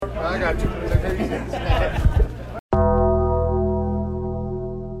I got you.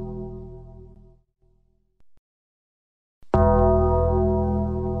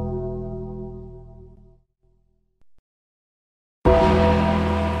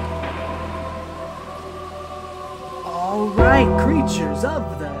 All right, creatures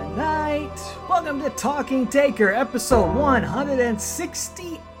of the night, welcome to Talking Taker, episode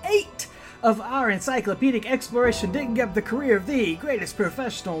 168 of our encyclopedic exploration digging up the career of the greatest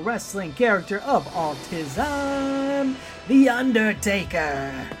professional wrestling character of all time, The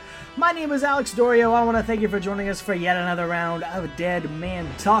Undertaker. My name is Alex Dorio. I want to thank you for joining us for yet another round of Dead Man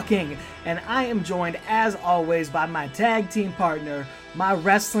Talking, and I am joined, as always, by my tag team partner, my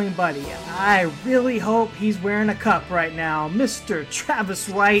wrestling buddy. I really hope he's wearing a cup right now, Mr. Travis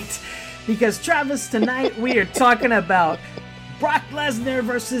White, because Travis, tonight we are talking about Brock Lesnar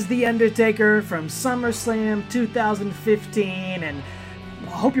versus The Undertaker from SummerSlam 2015, and I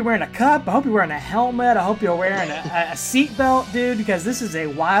hope you're wearing a cup, I hope you're wearing a helmet, I hope you're wearing a seatbelt, dude, because this is a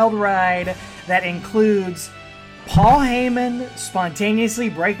wild ride that includes Paul Heyman spontaneously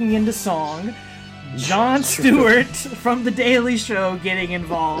breaking into song, Jon Stewart from The Daily Show getting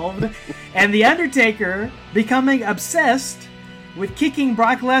involved, and The Undertaker becoming obsessed with kicking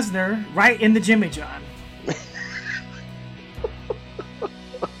Brock Lesnar right in the Jimmy John.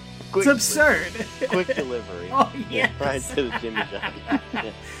 It's absurd. Quick delivery. Oh, yes. Right to the Jimmy John.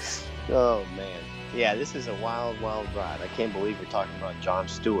 Yeah. Oh, man. Yeah, this is a wild, wild ride. I can't believe we're talking about Jon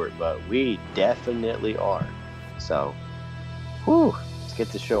Stewart, but we definitely are. So, whew, let's get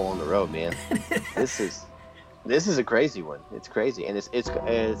the show on the road, man. This is a crazy one. It's crazy, and it's I think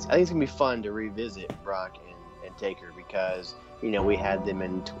it's gonna be fun to revisit Brock and Taker because we had them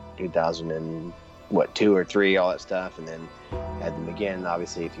in 2002 or 3, all that stuff, and then had them again,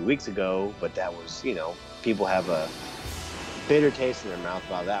 obviously, a few weeks ago. But that was, people have a bitter taste in their mouth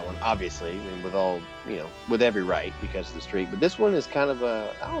about that one, obviously, and with all, with every right because of the streak. But this one is kind of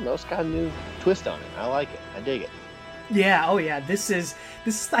it's got a new twist on it. I like it. I dig it. Yeah, oh yeah, this is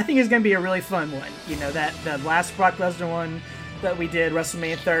I think is going to be a really fun one. That the last Brock Lesnar one that we did,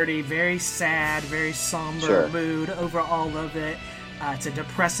 WrestleMania 30, very sad, very somber mood over all of it. It's a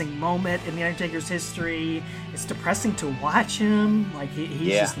depressing moment in The Undertaker's history. It's depressing to watch him. Like,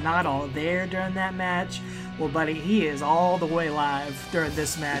 he's just not all there during that match. Well, buddy, he is all the way live during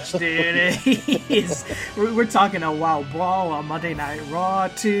this match, dude. We're talking a wild brawl on Monday Night Raw,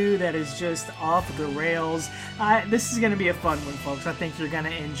 too, that is just off the rails. This is going to be a fun one, folks. I think you're going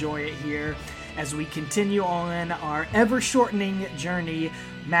to enjoy it here as we continue on our ever-shortening journey,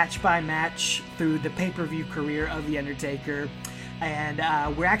 match by match, through the pay-per-view career of The Undertaker. And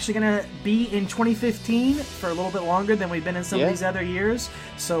we're actually going to be in 2015 for a little bit longer than we've been in some of these other years.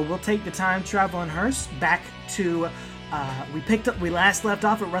 So we'll take the time traveling hearse back to, we last left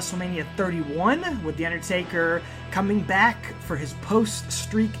off at WrestleMania 31 with The Undertaker coming back for his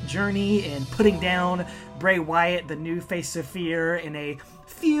post-streak journey and putting down Bray Wyatt, the new face of fear, in a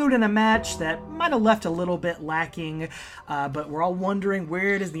feud in a match that might have left a little bit lacking, but we're all wondering,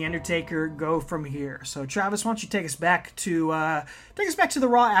 where does The Undertaker go from here? So Travis, why don't you take us back to the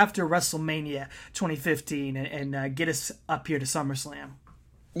Raw after WrestleMania 2015 and get us up here to SummerSlam.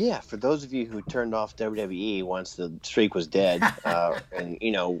 Yeah, for those of you who turned off WWE once the streak was dead, and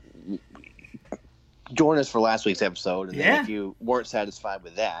join us for last week's episode, and then if you weren't satisfied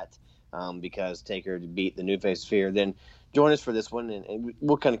with that, because Taker beat the new face of fear, then join us for this one, and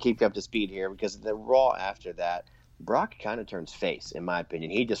we'll kind of keep you up to speed here, because the Raw after that, Brock kind of turns face, in my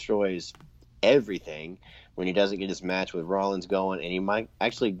opinion. He destroys everything when he doesn't get his match with Rollins going, and he might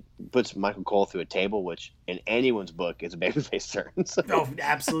actually puts Michael Cole through a table, which in anyone's book is a babyface turn. So. Oh,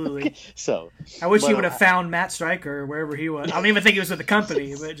 absolutely. So I wish he would have found Matt Stryker wherever he was. I don't even think he was with the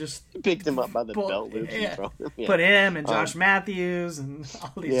company, but just picked him up by the belt loops and thrown him. Yeah. Put him and Josh Matthews and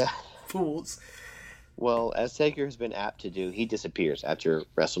all these fools. Well, as Taker has been apt to do, he disappears after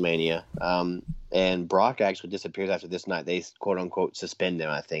WrestleMania. And Brock actually disappears after this night. They, quote-unquote, suspend him,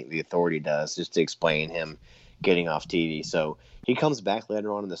 I think. The Authority does, just to explain him getting off TV. So he comes back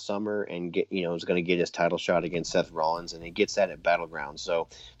later on in the summer and is going to get his title shot against Seth Rollins, and he gets that at Battleground. So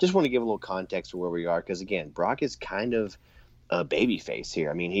just want to give a little context to where we are, because, again, Brock is kind of a babyface here.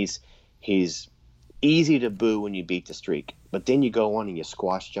 I mean, he's easy to boo when you beat the streak. But then you go on and you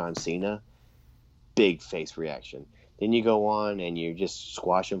squash John Cena. Big face reaction. Then you go on and you're just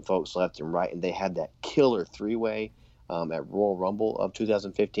squashing folks left and right, and they had that killer three-way at Royal Rumble of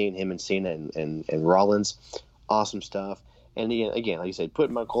 2015, him and Cena and Rollins. Awesome stuff. And again, like you said,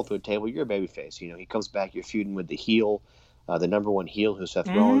 putting Michael Cole through a table, you're a babyface. He comes back, you're feuding with the heel, the number one heel, who's Seth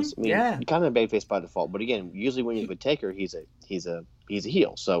Rollins. I mean, you're kind of a babyface by default. But again, usually when you're with Taker, he's a he's a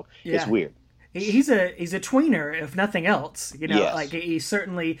heel. So it's weird. He's a tweener, if nothing else. Yes. Like he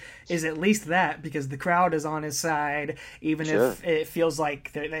certainly is at least that, because the crowd is on his side, even if it feels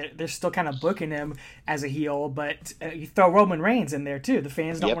like they're still kind of booking him as a heel. But you throw Roman Reigns in there too. The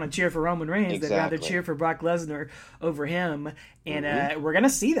fans don't want to cheer for Roman Reigns; they'd rather cheer for Brock Lesnar over him. And we're gonna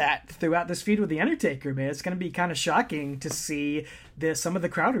see that throughout this feud with the Undertaker, man. It's gonna be kind of shocking to see some of the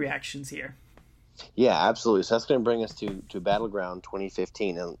crowd reactions here. Yeah, absolutely. So that's going to bring us to Battleground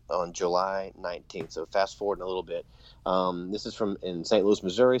 2015 on July 19th. So fast forward a little bit. This is in St. Louis,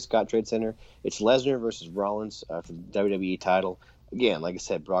 Missouri, Scott Trade Center. It's Lesnar versus Rollins for the WWE title. Again, like I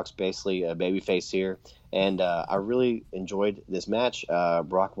said, Brock's basically a babyface here. And I really enjoyed this match.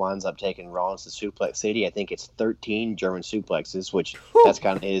 Brock winds up taking Rollins to Suplex City. I think it's 13 German suplexes, which that's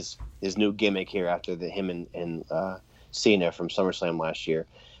kind of his new gimmick here after him and Cena from SummerSlam last year.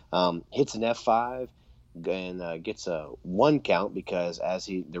 Hits an F5 and gets a 1 count because as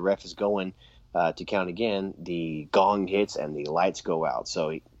the ref is going to count again, the gong hits and the lights go out.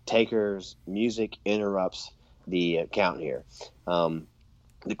 So Taker's music interrupts the count here.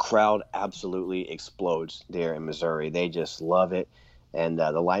 The crowd absolutely explodes there in Missouri. They just love it. And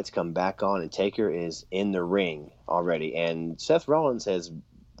the lights come back on, and Taker is in the ring already. And Seth Rollins has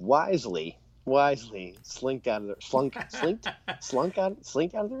wisely slinked out of the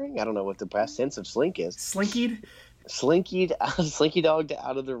ring. I don't know what the past tense of slink is. Slinkied dogged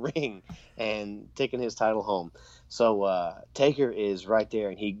out of the ring and taking his title home. So Taker is right there,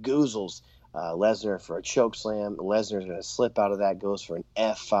 and he goozles Lesnar for a choke slam. Lesnar's going to slip out of that, goes for an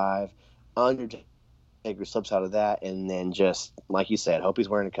F5. Undertaker slips out of that, and then just like you said, hope he's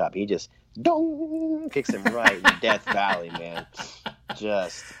wearing a cup. He just kicks him right in Death Valley, man.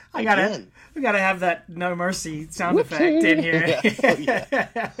 We gotta have that No Mercy sound effect in here.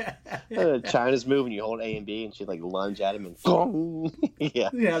 China's moving, you hold A and B, and she like lunge at him and gong.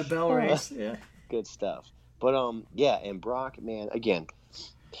 The bell rings. Good stuff. But and Brock, man, again,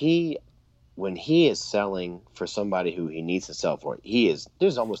 when he is selling for somebody who he needs to sell for,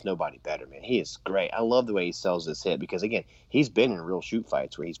 there's almost nobody better, man. He is great. I love the way he sells this hit because again, he's been in real shoot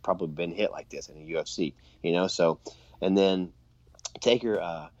fights where he's probably been hit like this in the UFC, so, and then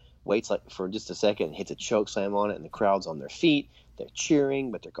Taker waits for just a second and hits a choke slam on it, and the crowd's on their feet. They're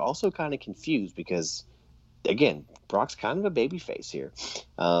cheering, but they're also kind of confused because, again, Brock's kind of a babyface here.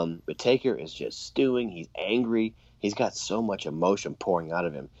 But Taker is just stewing. He's angry. He's got so much emotion pouring out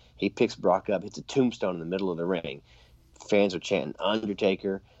of him. He picks Brock up, hits a tombstone in the middle of the ring. Fans are chanting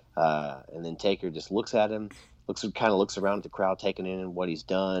Undertaker, and then Taker just looks at him, looks around at the crowd, taking in what he's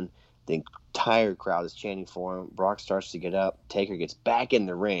done. The entire crowd is chanting for him. Brock starts to get up. Taker gets back in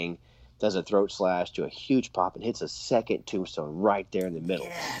the ring, does a throat slash to a huge pop, and hits a second tombstone right there in the middle.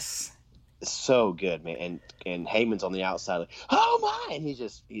 Yes. So good, man. And Heyman's on the outside like, oh my! And he's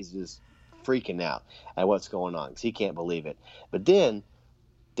just freaking out at what's going on because he can't believe it. But then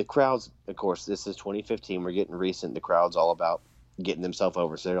the crowd's, of course, this is 2015. We're getting recent. The crowd's all about getting themselves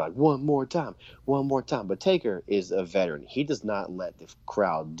over. So they're like, one more time. But Taker is a veteran. He does not let the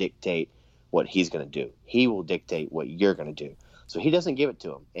crowd dictate what he's going to do. He will dictate what you're going to do. So he doesn't give it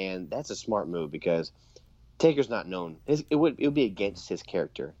to him. And that's a smart move because Taker's not known. It would be against his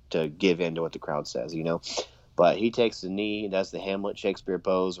character to give in to what the crowd says, But he takes the knee, does the Hamlet Shakespeare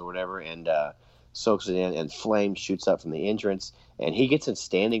pose or whatever, and soaks it in, and flame shoots up from the entrance, and he gets a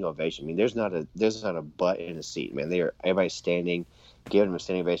standing ovation. I mean, there's not a butt in a seat, man. Everybody's standing, giving him a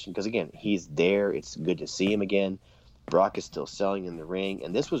standing ovation because again, he's there. It's good to see him again. Brock is still selling in the ring,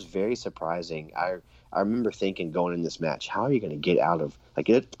 and this was very surprising. I remember thinking going in this match, how are you going to get out of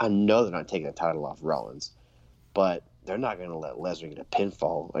I know they're not taking the title off Rollins, but they're not going to let Lesnar get a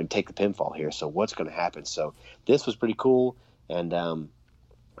pinfall or take the pinfall here. So what's going to happen? So this was pretty cool, and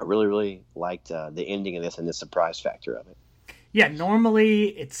I really, really liked the ending of this and the surprise factor of it. Yeah, normally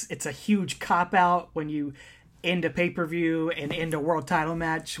it's a huge cop out when you end a pay-per-view and end a world title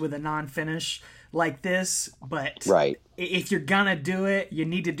match with a non-finish like this, but right. If you're gonna do it, you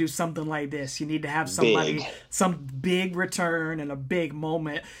need to do something like this. You need to have some big return and a big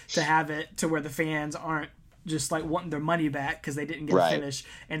moment to have it to where the fans aren't just like wanting their money back because they didn't get a finish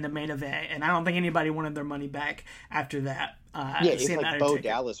in the main event. And I don't think anybody wanted their money back after that. If like Bo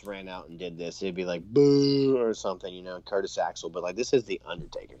Dallas ran out and did this, it'd be like boo or something, Curtis Axel. But like this is the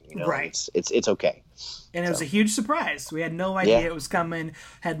Undertaker, right? It's okay. And it was a huge surprise. We had no idea it was coming.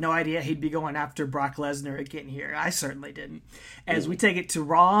 Had no idea he'd be going after Brock Lesnar again here. I certainly didn't. As we take it to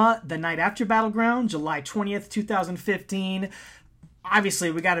Raw, the night after Battleground, July 20th, 2015.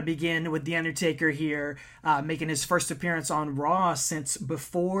 obviously, we got to begin with The Undertaker here, making his first appearance on Raw since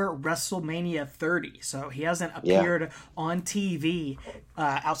before WrestleMania 30. So he hasn't appeared on TV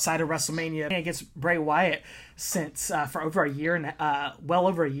outside of WrestleMania against Bray Wyatt since for over a year and well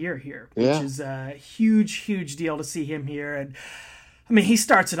over a year here, which is a huge deal to see him here. And I mean, he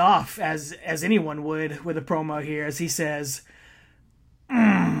starts it off as anyone would with a promo here, as he says,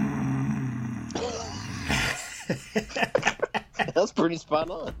 That's pretty spot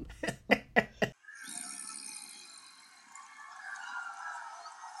on.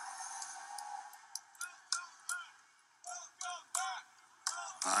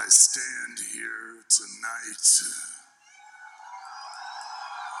 I stand here tonight,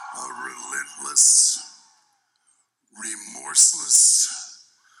 a relentless, remorseless,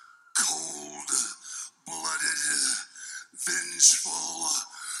 cold-blooded, vengeful,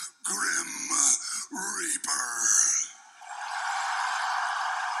 grim reaper.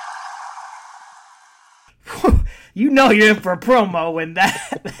 You know you're in for a promo when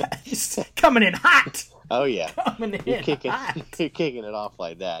that's coming in hot. Oh yeah, Coming in you're kicking it off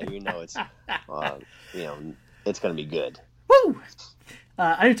like that. You know it's it's going to be good. Woo!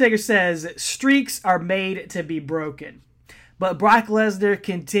 Undertaker says streaks are made to be broken, but Brock Lesnar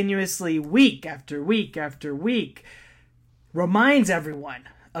continuously, week after week after week, reminds everyone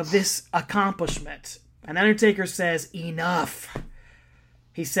of this accomplishment. And Undertaker says enough.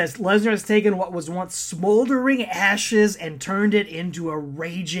 He says Lesnar has taken what was once smoldering ashes and turned it into a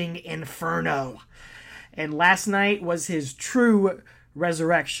raging inferno. And last night was his true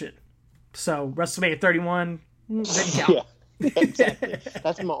resurrection. So WrestleMania 31 didn't count. Yeah, exactly.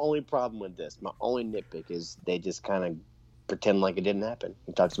 That's my only problem with this. My only nitpick is they just kind of pretend like it didn't happen.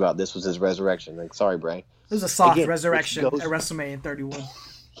 He talks about this was his resurrection. Like, sorry, Bray. It was a soft resurrection at WrestleMania 31.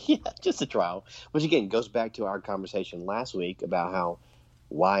 Yeah, just a trial. Which again goes back to our conversation last week about how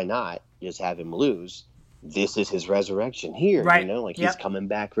why not just have him lose? This is his resurrection here. Right. You know, like he's coming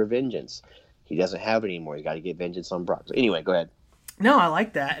back for vengeance. He doesn't have it anymore. He's got to get vengeance on Brock. So anyway, go ahead. No, I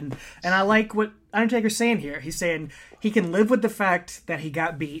like that. And I like what Undertaker's saying here. He's saying he can live with the fact that he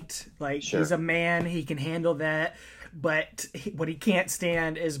got beat. Like, he's a man. He can handle that. But what he can't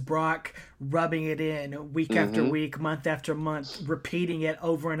stand is Brock rubbing it in week after week, month after month, repeating it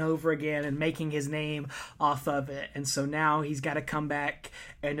over and over again and making his name off of it. And so now he's got to come back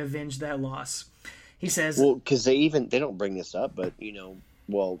and avenge that loss. He says... Well, because they don't bring this up, but,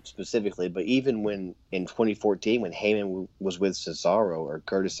 specifically, but even when in 2014, when Heyman was with Cesaro or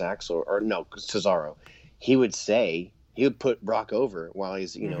Curtis Axel, Cesaro, he would put Brock over while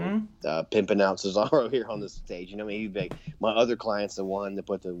he's, pimping out Cesaro here on the stage. He'd be like, my other client's the one that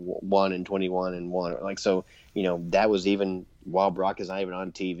put the 1 and 21 and 1. Like, so, that was even while Brock is not even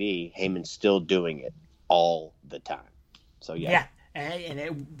on TV, Heyman's still doing it all the time. So, yeah. And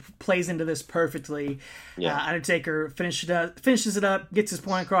it plays into this perfectly. Yeah. Undertaker finishes it up, gets his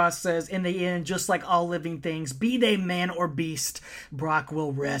point across, says, in the end, just like all living things, be they man or beast, Brock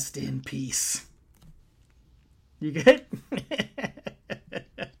will rest in peace. You good?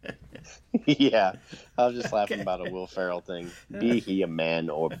 Yeah. I was just laughing about a Will Ferrell thing. Be he a man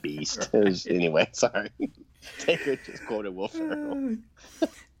or beast. Anyway, sorry. Taker just quoted Will Ferrell.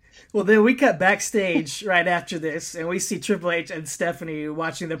 Well, then we cut backstage right after this, and we see Triple H and Stephanie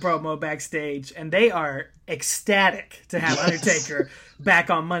watching the promo backstage, and they are ecstatic to have Undertaker back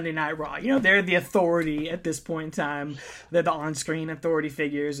on Monday Night Raw. They're the authority at this point in time. They're the on-screen authority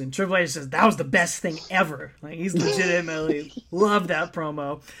figures, and Triple H says, that was the best thing ever. Like, he's legitimately loved that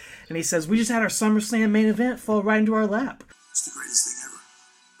promo. And he says, we just had our SummerSlam main event fall right into our lap. It's the greatest thing ever.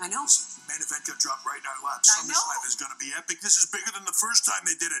 I know. Main event got dropped right in our lap. I know. SummerSlam is going to be epic. This is bigger than the first time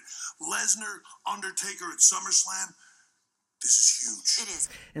they did it. Lesnar, Undertaker at SummerSlam. This is huge. It is.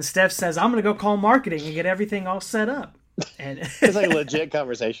 And Steph says, I'm going to go call marketing and get everything all set up. And it's like a legit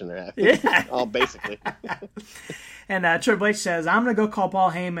conversation they're having. Yeah. Oh, basically. And Triple H says, I'm going to go call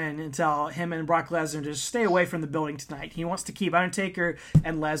Paul Heyman and tell him and Brock Lesnar to stay away from the building tonight. He wants to keep Undertaker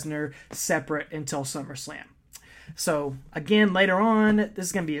and Lesnar separate until SummerSlam. So, again, later on, this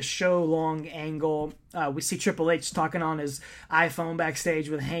is going to be a show-long angle. We see Triple H talking on his iPhone backstage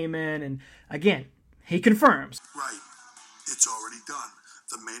with Heyman, and again, he confirms. Right. It's already done.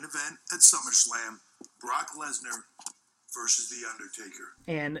 The main event at SummerSlam, Brock Lesnar versus The Undertaker.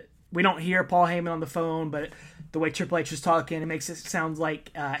 And we don't hear Paul Heyman on the phone, but the way Triple H is talking, it makes it sound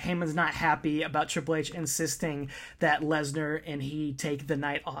like Heyman's not happy about Triple H insisting that Lesnar and he take the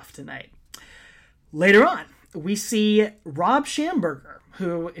night off tonight. Later on, we see Rob Schamberger,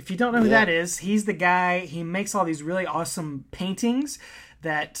 who, if you don't know who that is, he's the guy, he makes all these really awesome paintings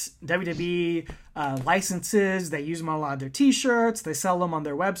that WWE licenses. They use them on a lot of their T-shirts. They sell them on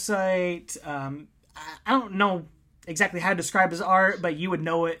their website. I don't know exactly how to describe his art, but you would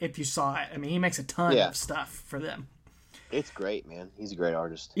know it if you saw it. I mean, he makes a ton of stuff for them. It's great, man. He's a great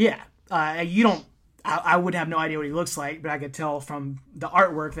artist. Yeah. You don't... I would have no idea what he looks like, but I could tell from the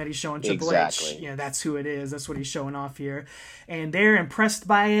artwork that he's showing Triple H. You know, that's who it is. That's what he's showing off here. And they're impressed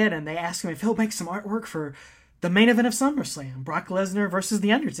by it, and they ask him if he'll make some artwork for the main event of SummerSlam, Brock Lesnar versus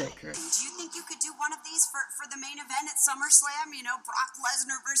The Undertaker. Do you think you could do one of these for the main event at SummerSlam? You know, Brock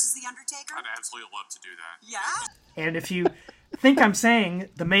Lesnar versus The Undertaker? I'd absolutely love to do that. Yeah? And if you think I'm saying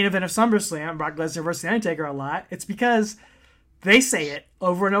the main event of SummerSlam, Brock Lesnar versus The Undertaker a lot, it's because they say it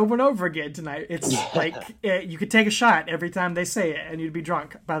over and over and over again tonight. It's like you could take a shot every time they say it, and you'd be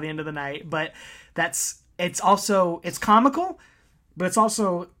drunk by the end of the night. But it's comical, but it's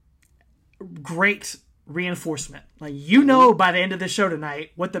also great reinforcement. Like, you know, by the end of the show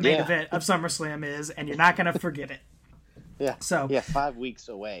tonight what the main event of SummerSlam is, and you're not going to forget it. Yeah. So 5 weeks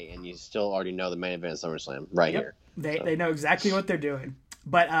away, and you still already know the main event of SummerSlam here. They know exactly what they're doing.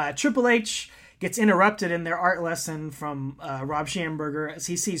 But Triple H gets interrupted in their art lesson from Rob Schamberger as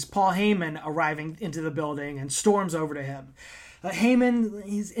he sees Paul Heyman arriving into the building and storms over to him. Heyman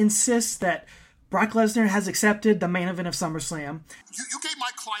insists that Brock Lesnar has accepted the main event of SummerSlam. You gave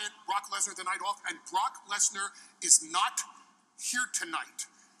my client Brock Lesnar the night off, and Brock Lesnar is not here tonight.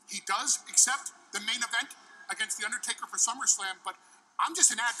 He does accept the main event against The Undertaker for SummerSlam, but I'm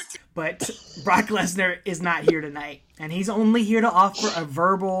just an advocate. But Brock Lesnar is not here tonight, and he's only here to offer a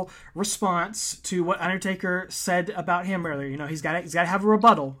verbal response to what Undertaker said about him earlier. You know, he's got to have a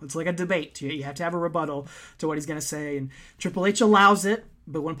rebuttal. It's like a debate. You have to have a rebuttal to what he's going to say, and Triple H allows it.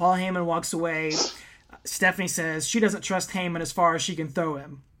 But when Paul Heyman walks away, Stephanie says she doesn't trust Heyman as far as she can throw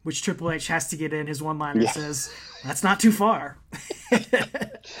him, which Triple H has to get in his one-liner. Says, that's not too far. I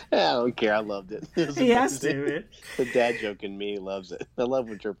don't care. I loved it. He has to. The dad joke in me loves it. I love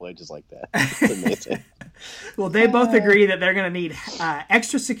when Triple H is like that. It's amazing. Well, they both agree that they're going to need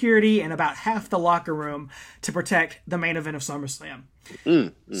extra security and about half the locker room to protect the main event of SummerSlam.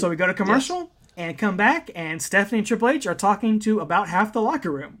 So we go to commercial and come back, and Stephanie and Triple H are talking to about half the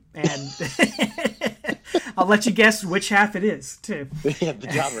locker room. And I'll let you guess which half it is, too. Yeah, the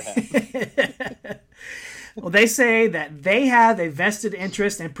jobber half. Well, they say that they have a vested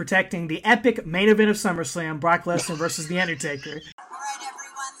interest in protecting the epic main event of SummerSlam, Brock Lesnar versus The Undertaker. All right,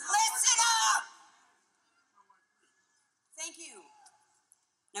 everyone, listen up! Thank you.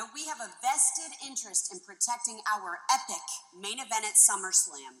 Now, we have a vested interest in protecting our epic main event at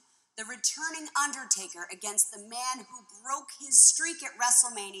SummerSlam, the returning Undertaker against the man who broke his streak at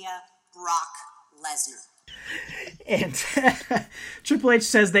WrestleMania, Brock Lesnar. And Triple H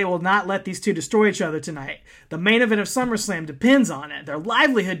says they will not let these two destroy each other tonight. The main event of SummerSlam depends on it. Their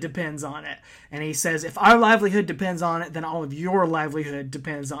livelihood depends on it. And he says, if our livelihood depends on it, then all of your livelihood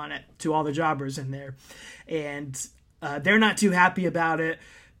depends on it, to all the jobbers in there. And they're not too happy about it,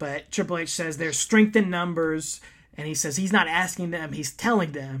 but Triple H says there's strength in numbers, and he says he's not asking them, he's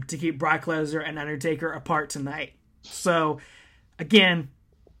telling them to keep Brock Lesnar and Undertaker apart tonight. So, again,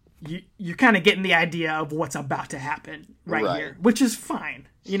 you're kind of getting the idea of what's about to happen right here, which is fine.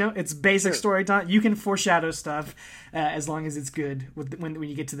 You know, it's basic storytelling. You can foreshadow stuff as long as it's good when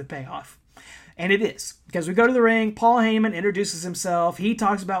you get to the payoff. And it is, because we go to the ring. Paul Heyman introduces himself. He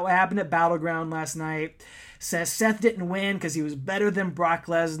talks about what happened at Battleground last night. Says Seth didn't win because he was better than Brock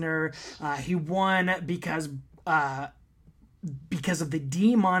Lesnar. He won because of the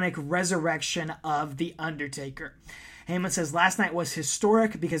demonic resurrection of The Undertaker. Heyman says last night was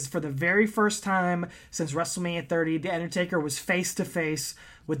historic because for the very first time since WrestleMania 30, The Undertaker was face-to-face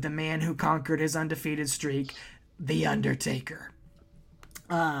with the man who conquered his undefeated streak, The Undertaker.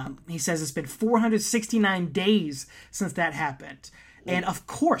 He says it's been 469 days since that happened. And of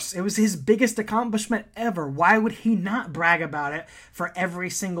course, it was his biggest accomplishment ever. Why would he not brag about it for every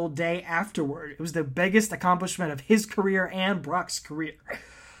single day afterward? It was the biggest accomplishment of his career and Brock's career.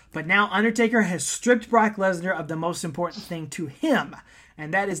 But now Undertaker has stripped Brock Lesnar of the most important thing to him,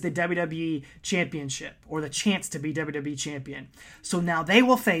 and that is the WWE Championship, or the chance to be WWE Champion. So now they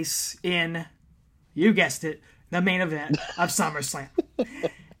will face in, you guessed it, the main event of SummerSlam.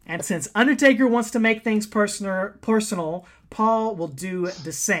 And since Undertaker wants to make things personal, Paul will do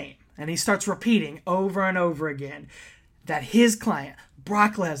the same. And he starts repeating over and over again that his client,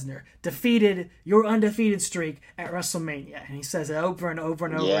 Brock Lesnar, defeated your undefeated streak at WrestleMania. And he says it over and over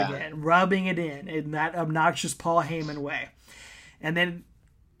and over again, rubbing it in that obnoxious Paul Heyman way. And then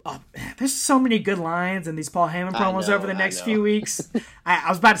there's so many good lines in these Paul Heyman promos over the next few weeks. I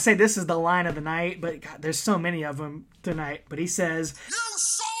was about to say this is the line of the night, but God, there's so many of them tonight. But he says, "You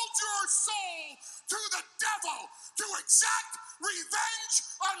sold your soul to the devil to exact revenge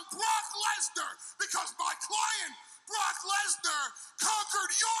on Brock Lesnar because my client, Brock Lesnar,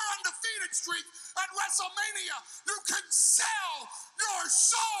 conquered your undefeated streak at WrestleMania. You can sell your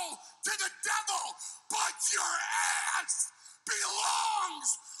soul to the devil, but your ass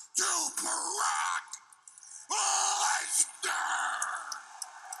belongs to Brock Lesnar."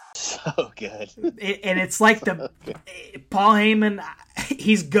 So good. And it's like Paul Heyman,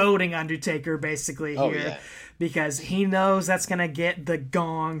 he's goading Undertaker basically here because he knows that's going to get the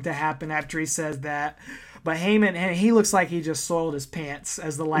gong to happen after he says that. But Heyman, and he looks like he just soiled his pants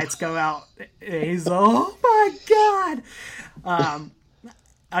as the lights go out. He's, oh my God.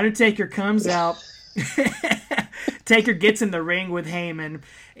 Undertaker comes out. Taker gets in the ring with Heyman,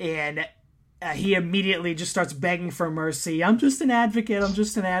 and he immediately just starts begging for mercy. I'm just an advocate. I'm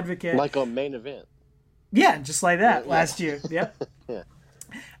just an advocate. Like on Main Event. Yeah, just like that last year. Yep. Yeah.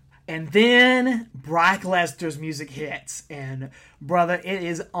 And then Brock Lesnar's music hits, and brother, it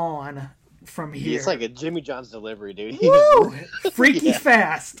is on from here. It's like a Jimmy John's delivery, dude. Woo! Freaky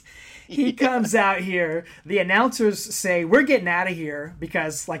fast. He comes out here. The announcers say, we're getting out of here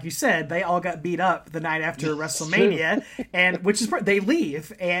because, like you said, they all got beat up the night after WrestleMania, and which is they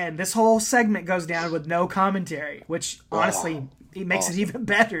leave, and this whole segment goes down with no commentary, which honestly it makes it even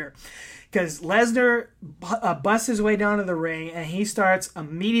better. Because Lesnar busts his way down to the ring, and he starts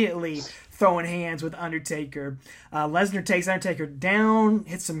immediately throwing hands with Undertaker. Lesnar takes Undertaker down,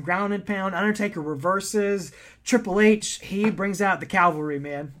 hits some ground and pound. Undertaker reverses. Triple H, he brings out the cavalry,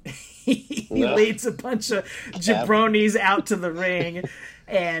 man. He leads a bunch of jabronis out to the ring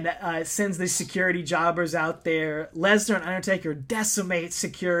and sends the security jobbers out there. Lesnar and Undertaker decimate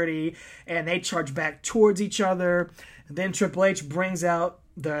security, and they charge back towards each other. Then Triple H brings out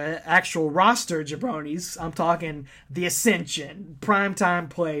the actual roster jabronis. I'm talking The Ascension, Primetime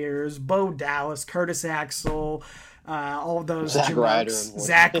Players, Bo Dallas, Curtis Axel, all those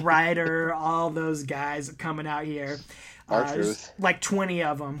Zack Ryder, all those guys coming out here. R-Truth. Like 20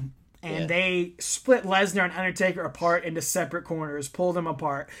 of them. And they split Lesnar and Undertaker apart into separate corners, pull them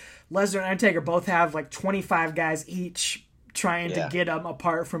apart. Lesnar and Undertaker both have like 25 guys each trying to get them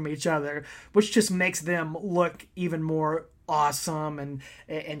apart from each other, which just makes them look even more awesome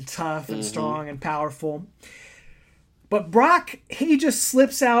and tough and strong and powerful. But Brock, he just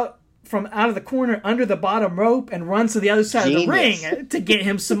slips out from out of the corner under the bottom rope and runs to the other side of the ring to get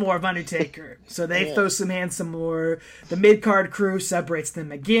him some more of Undertaker. So they throw some hands some more. The mid-card crew separates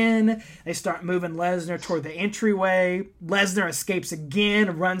them again. They start moving Lesnar toward the entryway. Lesnar escapes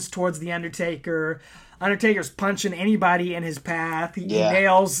again, runs towards the Undertaker. Undertaker's punching anybody in his path. He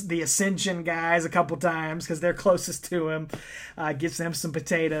nails the Ascension guys a couple times because they're closest to him. Gives them some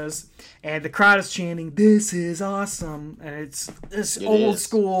potatoes. And the crowd is chanting, "This is awesome." And it's old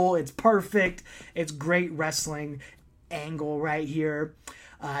school. It's perfect. It's great wrestling angle right here.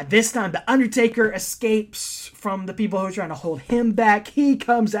 This time, the Undertaker escapes from the people who are trying to hold him back. He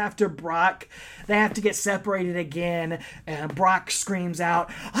comes after Brock. They have to get separated again, and Brock screams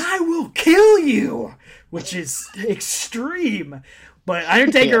out, "I will kill you!" which is extreme. But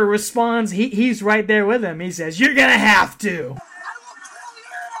Undertaker responds, he's right there with him. He says, "You're going to have to."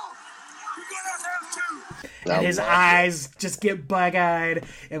 And his eyes just get bug-eyed,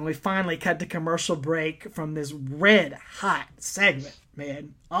 and we finally cut to commercial break from this red-hot segment,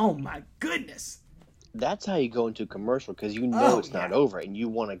 man. Oh, my goodness. That's how you go into a commercial, because you know it's not over, and you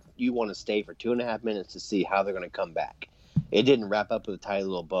want to stay for 2.5 minutes to see how they're going to come back. It didn't wrap up with a tight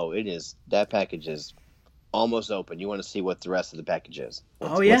little bow. That package is almost open. You want to see what the rest of the package is.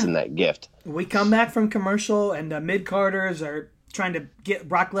 What's in that gift. We come back from commercial, and the mid-carders are trying to get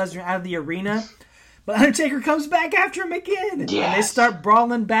Brock Lesnar out of the arena. But Undertaker comes back after him again. Yes. And they start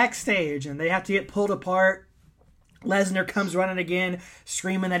brawling backstage, and they have to get pulled apart. Lesnar comes running again,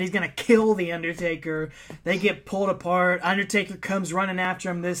 screaming that he's going to kill the Undertaker. They get pulled apart. Undertaker comes running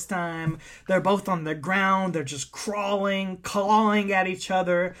after him this time. They're both on the ground. They're just crawling, clawing at each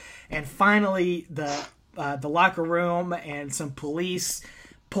other. And finally, the locker room and some police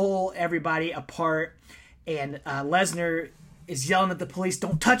pull everybody apart. And Lesnar is yelling at the police,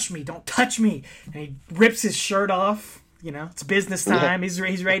 "Don't touch me, don't touch me." And he rips his shirt off. You know, it's business time. He's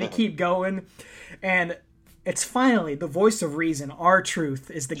ready to keep going. And it's finally the voice of reason. R-Truth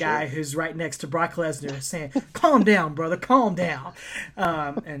is the guy who's right next to Brock Lesnar saying, "Calm down, brother, calm down."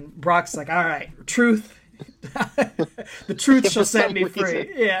 And Brock's like, "All right, Truth, The truth Yeah, shall for set some me reason.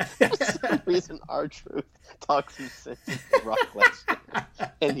 free. Yeah. For some reason, R-Truth talks some sense to Brock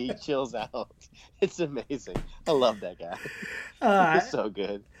Lesnar, and he chills out. It's amazing. I love that guy. He's so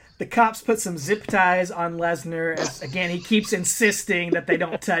good. The cops put some zip ties on Lesnar as, again, he keeps insisting that they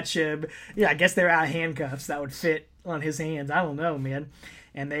don't touch him. Yeah, I guess they're out of handcuffs that would fit on his hands. I don't know, man.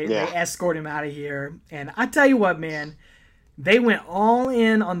 And they escort him out of here. And I tell you what, man, they went all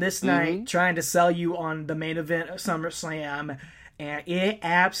in on this night trying to sell you on the main event of SummerSlam, and it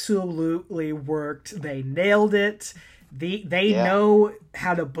absolutely worked. They nailed it. They know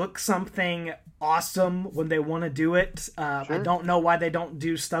how to book something awesome when they want to do it. I don't know why they don't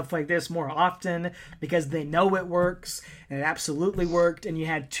do stuff like this more often, because they know it works, and it absolutely worked. And you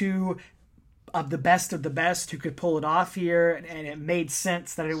had two of the best who could pull it off here, and it made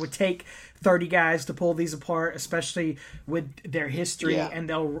sense that it would take 30 guys to pull these apart, especially with their history and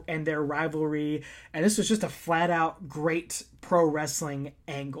their rivalry. And this was just a flat out great pro wrestling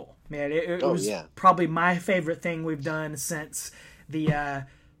angle, man. It was probably my favorite thing we've done since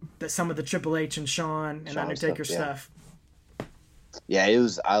some of the Triple H and Shawn and Undertaker stuff. Yeah, it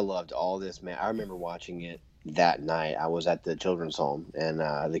was. I loved all this, man. I remember watching it that night. I was at the children's home, and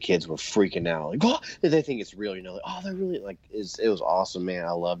the kids were freaking out, like, "Oh, they think it's real," like, "Oh, they're really like." It was awesome, man.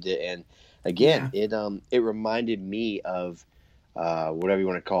 I loved it, and again, it reminded me of whatever you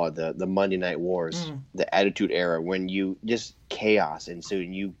want to call it, the Monday Night Wars, the Attitude Era, when you just chaos ensued,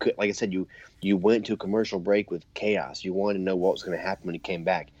 and you could, like I said, you went to a commercial break with chaos. You wanted to know what was going to happen when he came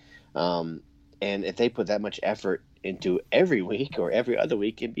back, and if they put that much effort into every week or every other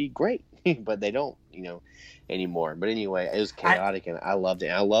week, it'd be great. But they don't, anymore. But anyway, it was chaotic, and I loved it.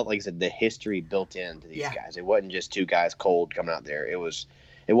 And I love, like I said, the history built into these guys. It wasn't just two guys cold coming out there. It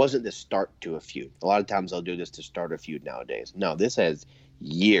wasn't the start to a feud. A lot of times they'll do this to start a feud nowadays. No, this has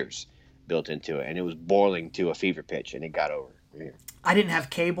years built into it, and it was boiling to a fever pitch, and it got over. Yeah. I didn't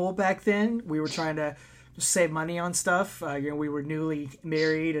have cable back then. We were trying to save money on stuff. We were newly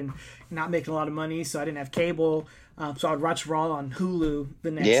married and not making a lot of money, so I didn't have cable. So I would watch Raw on Hulu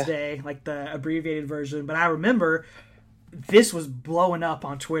the next day, like the abbreviated version. But I remember this was blowing up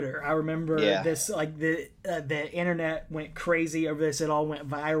on Twitter. I remember this, like the internet went crazy over this. It all went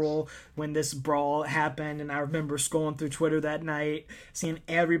viral when this brawl happened. And I remember scrolling through Twitter that night, seeing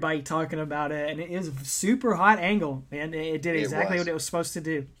everybody talking about it. And it is a super hot angle, man. It did exactly what it was supposed to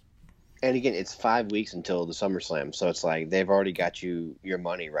do. And again, it's 5 weeks until the SummerSlam, so it's like they've already got you your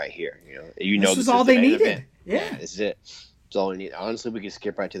money right here. This was all they needed. Event. Yeah, this is it. It's all we need. Honestly, we could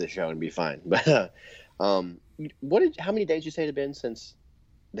skip right to the show and be fine. But how many days you say it had been since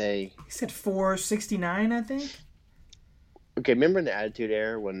they? He said 469, I think. Okay, remember in the Attitude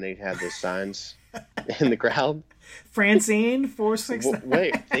Era when they had those signs in the crowd? Francine 469.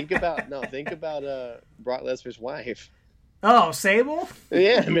 Wait, think about Brock Lesnar's wife. Oh, Sable?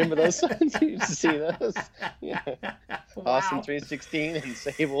 Yeah, remember those signs? You used to see those. Yeah. Wow. Austin 316 and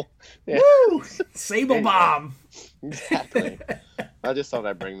Sable. Yeah. Woo! Sable bomb. Exactly. I just thought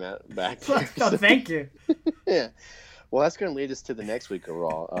I'd bring that back. Oh, thank you. Yeah. Well, that's going to lead us to the next week of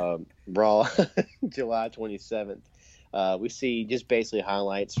Raw. Raw, July 27th. We see just basically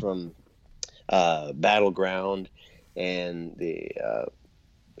highlights from Battleground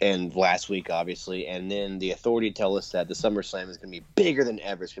and last week, obviously, and then the Authority tell us that the SummerSlam is going to be bigger than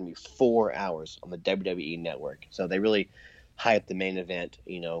ever. It's going to be 4 hours on the WWE Network. So they really hyped the main event.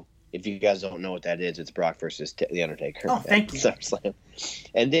 If you guys don't know what that is, it's Brock versus The Undertaker. Oh, thank you. SummerSlam.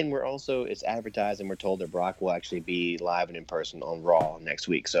 And then it's advertised, and we're told that Brock will actually be live and in person on Raw next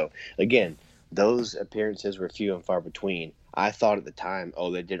week. So, again, those appearances were few and far between. I thought at the time,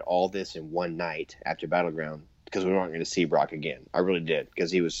 they did all this in one night after Battleground, because we weren't going to see Brock again. I really did, because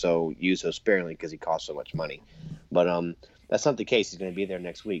he was used so sparingly because he cost so much money. But that's not the case. He's going to be there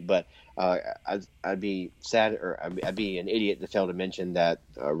next week. But I'd be sad, or I'd be an idiot to fail to mention that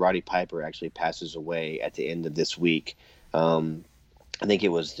Roddy Piper actually passes away at the end of this week. I think it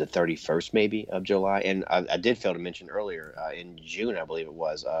was the 31st maybe of July. And I did fail to mention earlier, in June, I believe it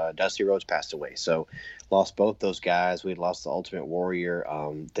was, Dusty Rhodes passed away. So lost both those guys. We lost the Ultimate Warrior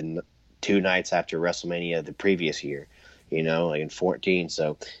the 2 nights after WrestleMania the previous year, like in 2014.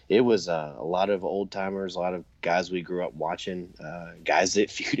 So it was a lot of old timers, a lot of guys we grew up watching, guys that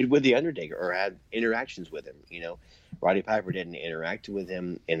feuded with The Undertaker or had interactions with him. Roddy Piper didn't interact with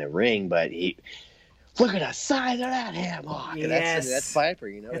him in a ring, but look at the size of that ham hock. Yes. That's Piper,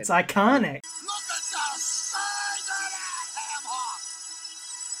 It's and, iconic. Look at the size of that ham hock.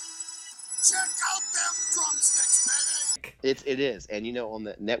 Check out them drumsticks, baby. It is. And on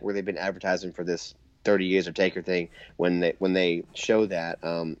the net where they've been advertising for this 30 years of Taker thing, when they show that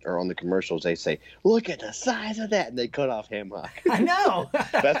or on the commercials, they say, "Look at the size of that," and they cut off Hamhock. I know.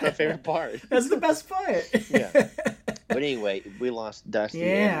 That's my favorite part. That's the best part. Yeah. But anyway, we lost Dusty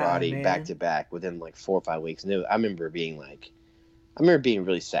and Roddy back to back within like 4 or 5 weeks. And I remember being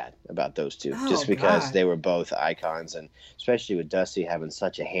really sad about those two, just because they were both icons, and especially with Dusty having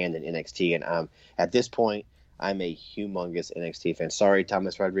such a hand in NXT. And at this point, I'm a humongous NXT fan. Sorry,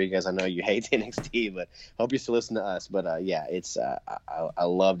 Thomas Rodriguez, I know you hate NXT, but hope you still listen to us. But yeah, it's I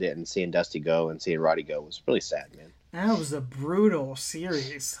loved it, and seeing Dusty go and seeing Roddy go was really sad, man. That was a brutal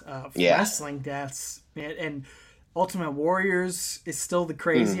series of wrestling deaths, man. And Ultimate Warriors is still the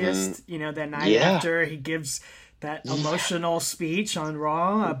craziest. You know, that night after he gives that emotional speech on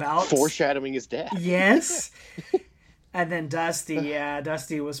Raw about foreshadowing his death. Yes. And then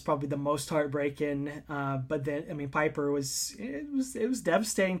Dusty was probably the most heartbreaking. But then, I mean, Piper was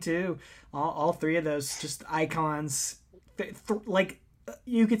devastating too. All three of those just icons, like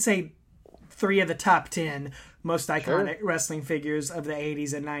you could say, 3 of the top 10 most iconic wrestling figures of the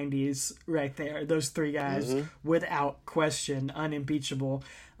 80s and 90s right there. Those 3 guys, without question, unimpeachable.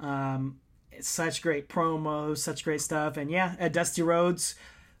 Such great promos, such great stuff. And yeah, Dusty Rhodes,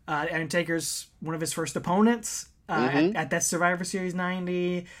 Undertaker's one of his first opponents at that Survivor Series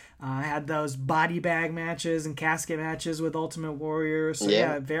 90. Had those body bag matches and casket matches with Ultimate Warrior. So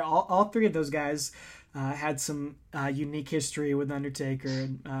yeah, all 3 of those guys had some unique history with Undertaker.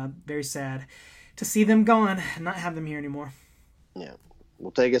 And very sad to see them gone and not have them here anymore. Yeah.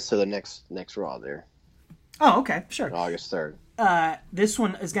 We'll take us to the next Raw there. Oh, okay. Sure. August 3rd. This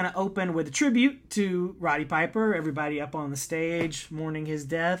one is going to open with a tribute to Roddy Piper. Everybody up on the stage mourning his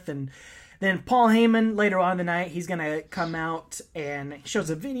death. And then Paul Heyman, later on in the night, he's going to come out and shows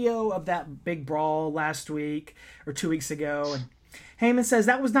a video of that big brawl last week or 2 weeks ago. And Heyman says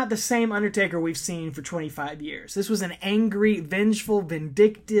that was not the same Undertaker we've seen for 25 years. This was an angry, vengeful,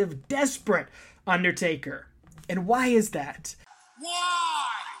 vindictive, desperate Undertaker. And why is that? Why?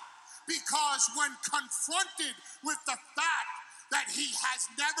 Because when confronted with the fact that he has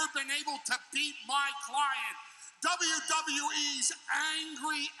never been able to beat my client, WWE's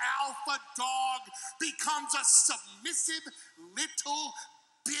angry alpha dog becomes a submissive little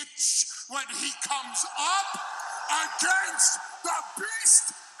bitch when he comes up against the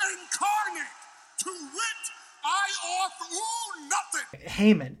beast incarnate. To wit, I offer nothing.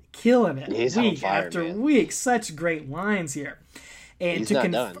 Heyman killing it. He's week on fire, after man. week. Such great lines here. And he's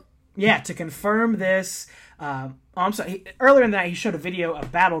not done. Yeah, to confirm this, I'm sorry. Earlier in that, he showed a video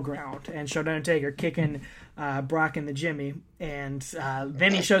of Battleground and showed Undertaker kicking Brock in the Jimmy, and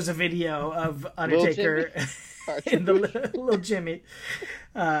then he shows a video of Undertaker in the little Jimmy.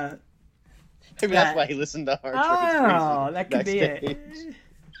 Maybe that's why he listened to Hard Truth. Oh, that could be it.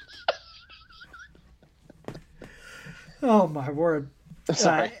 Oh my word!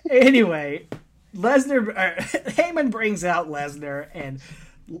 Anyway, Heyman brings out Lesnar, and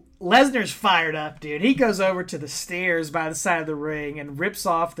Lesnar's fired up, dude. He goes over to the stairs by the side of the ring and rips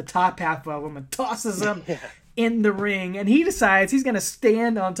off the top half of them and tosses them in the ring. And he decides he's going to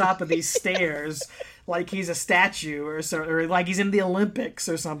stand on top of these stairs like he's a statue or like he's in the Olympics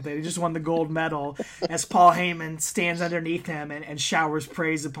or something. He just won the gold medal as Paul Heyman stands underneath him and showers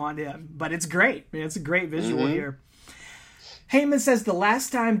praise upon him. But it's great. I mean, it's a great visual here. Heyman says the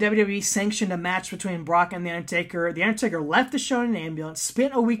last time WWE sanctioned a match between Brock and The Undertaker left the show in an ambulance,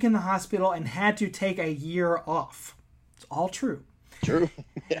 spent a week in the hospital, and had to take a year off. It's all true. True.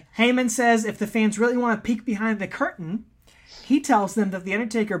 Yeah. Heyman says if the fans really want to peek behind the curtain, he tells them that The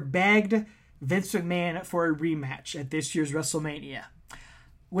Undertaker begged Vince McMahon for a rematch at this year's WrestleMania.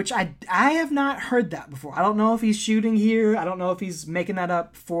 Which I have not heard that before. I don't know if he's shooting here. I don't know if he's making that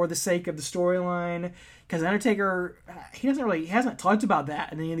up for the sake of the storyline. Because Undertaker, he hasn't talked about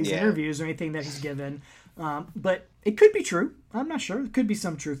that in any of these interviews or anything that he's given. But it could be true. I'm not sure. There could be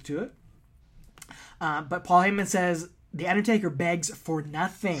some truth to it. But Paul Heyman says The Undertaker begs for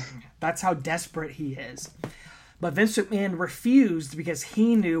nothing. That's how desperate he is. But Vince McMahon refused because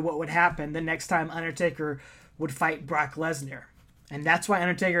he knew what would happen the next time Undertaker would fight Brock Lesnar. And that's why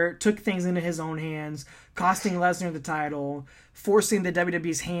Undertaker took things into his own hands, costing Lesnar the title, forcing the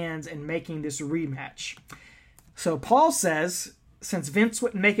WWE's hands, and making this rematch. So Paul says, since Vince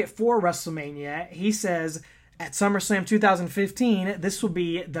wouldn't make it for WrestleMania, he says at SummerSlam 2015, this will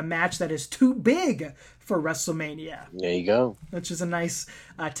be the match that is too big for WrestleMania. There you go. Which is a nice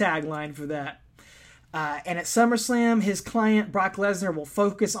tagline for that. And at SummerSlam, his client Brock Lesnar will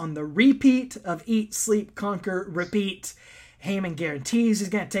focus on the repeat of Eat, Sleep, Conquer, Repeat. Heyman guarantees he's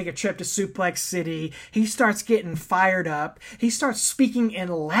going to take a trip to Suplex City. He starts getting fired up. He starts speaking in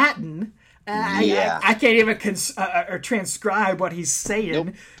Latin I can't even or transcribe what he's saying,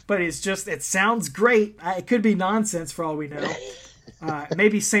 Nope. but it sounds great. It could be nonsense for all we know.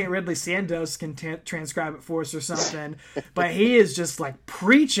 Maybe St. Ridley Sandos can transcribe it for us or something, but he is just like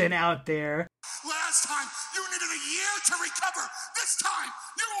preaching out there. Last time, you needed a year to recover. This time,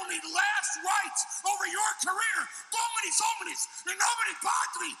 you will need last rights over your career. Dominis, y nomine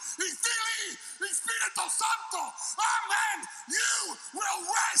Patri, y Filii, y Spirito Santo. Amen. You will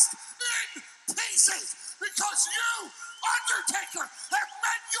rest in pieces because you, Undertaker, have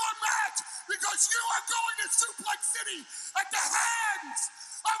met your match because you are going to Suplex City at the hands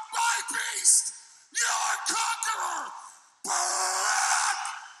of my beast, your conqueror, Brock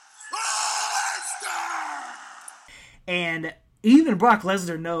Lesnar! And even Brock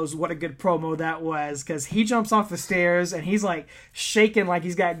Lesnar knows what a good promo that was, because he jumps off the stairs and he's like shaking like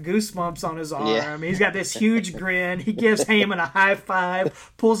he's got goosebumps on his arm. Yeah. He's got this huge grin. He gives Heyman a high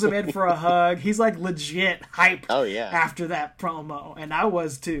five, pulls him in for a hug. He's like legit hype after that promo. And I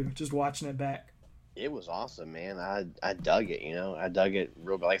was too, just watching it back. It was awesome, man. I dug it, I dug it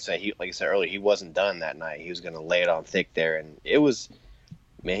real good. Like I said earlier, he wasn't done that night. He was going to lay it on thick there. And it was,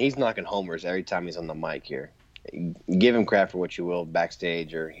 man, he's knocking homers every time he's on the mic here. Give him crap for what you will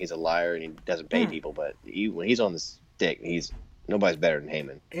backstage, or he's a liar and he doesn't pay people. But when he's on the stick, nobody's better than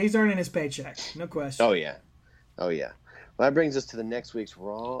Heyman. He's earning his paycheck, no question. Oh yeah. Well, that brings us to the next week's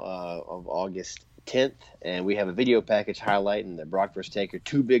Raw of August 10th, and we have a video package highlighting the Brock vs. Taker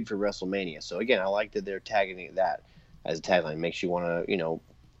too big for WrestleMania. So again, I like that they're tagging that as a tagline. Makes you want to,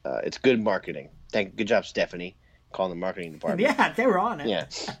 it's good marketing. Good job, Stephanie, calling the marketing department. Yeah, they were on it. Yeah.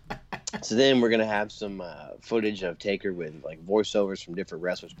 So then we're going to have some footage of Taker with like voiceovers from different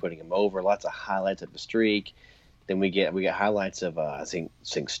wrestlers putting him over, lots of highlights of the streak. Then we get highlights of I think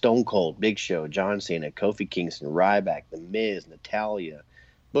Stone Cold, Big Show, John Cena, Kofi Kingston, Ryback, The Miz, Natalya,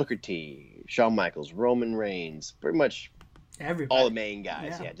 Booker T, Shawn Michaels, Roman Reigns, pretty much everybody. All the main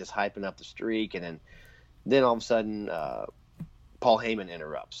guys. Yeah, just hyping up the streak. And then all of a sudden Paul Heyman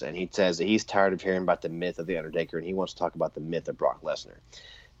interrupts, and he says that he's tired of hearing about the myth of The Undertaker, and he wants to talk about the myth of Brock Lesnar.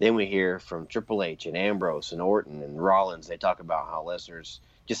 Then we hear from Triple H and Ambrose and Orton and Rollins. They talk about how Lesnar's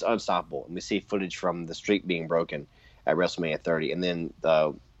just unstoppable. And we see footage from the streak being broken at WrestleMania 30. And then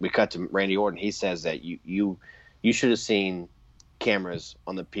we cut to Randy Orton. He says that you should have seen cameras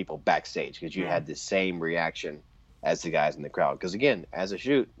on the people backstage because you had the same reaction as the guys in the crowd. Because, again, as a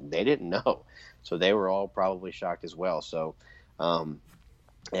shoot, they didn't know. So they were all probably shocked as well. So, Austin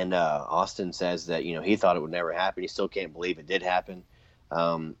says that, he thought it would never happen. He still can't believe it did happen.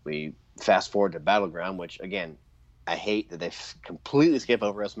 We fast forward to Battleground, which, again, I hate that they completely skip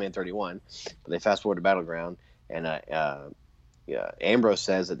over WrestleMania 31, but they fast forward to Battleground, and Ambrose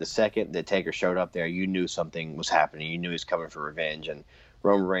says that the second that Taker showed up there, you knew something was happening. You knew he was coming for revenge, and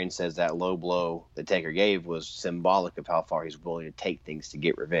Roman Reigns says that low blow that Taker gave was symbolic of how far he's willing to take things to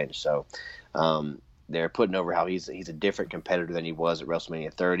get revenge. So they're putting over how he's a different competitor than he was at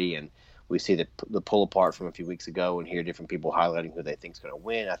WrestleMania 30, and we see the pull apart from a few weeks ago and hear different people highlighting who they think is going to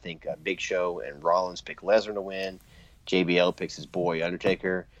win. I think Big Show and Rollins pick Lesnar to win. JBL picks his boy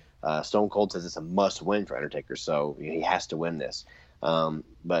Undertaker. Stone Cold says it's a must-win for Undertaker, so he has to win this.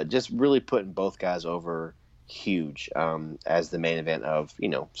 But just really putting both guys over huge as the main event of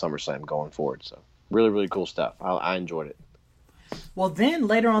SummerSlam going forward. So really, really cool stuff. I enjoyed it. Well, then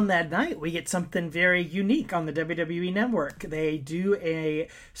later on that night, we get something very unique on the WWE Network. They do a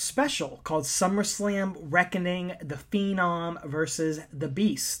special called SummerSlam Reckoning, The Phenom versus The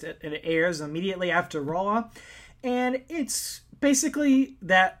Beast. It airs immediately after Raw, and it's basically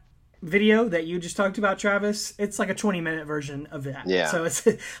that video that you just talked about, Travis. It's like a 20-minute version of that. Yeah. So it's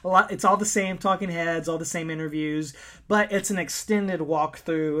a lot. It's all the same talking heads, all the same interviews, but it's an extended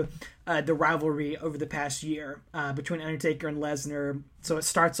walkthrough the rivalry over the past year between Undertaker and Lesnar. So it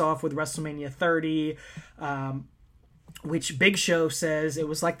starts off with WrestleMania 30, which Big Show says it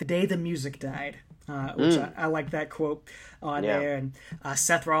was like the day the music died. Which I like that quote on there. And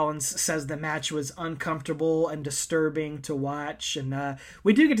Seth Rollins says the match was uncomfortable and disturbing to watch. And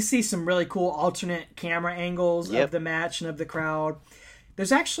we do get to see some really cool alternate camera angles of the match and of the crowd.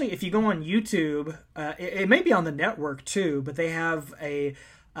 There's actually, if you go on YouTube, it may be on the network too, but they have a,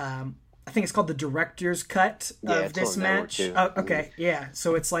 I think it's called the director's cut of this match. Oh, okay, yeah.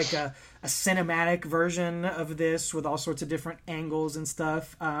 So it's like a cinematic version of this with all sorts of different angles and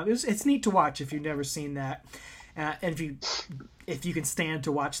stuff. It's neat to watch if you've never seen that, and if you can stand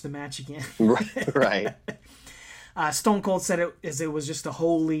to watch the match again. Right. Stone Cold said it was just a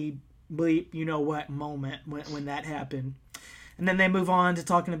holy bleep, you know what moment when that happened. And then they move on to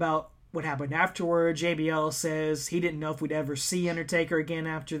talking about what happened afterward. JBL says he didn't know if we'd ever see Undertaker again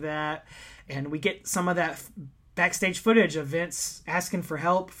after that. And we get some of that backstage footage of Vince asking for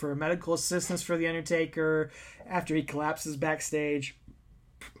help, for medical assistance for The Undertaker after he collapses backstage.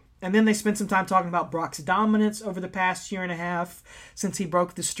 And then they spend some time talking about Brock's dominance over the past year and a half since he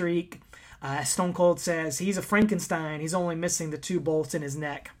broke the streak. Stone Cold says he's a Frankenstein. He's only missing the 2 bolts in his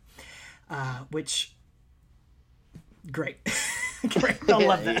neck. Which, great. Great. I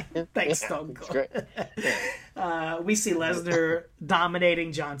love that. Thanks, Stone Cold. Great. We see Lesnar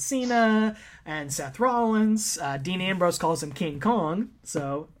dominating John Cena and Seth Rollins. Dean Ambrose calls him King Kong,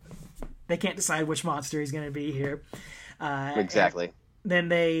 so they can't decide which monster he's going to be here. Exactly. Then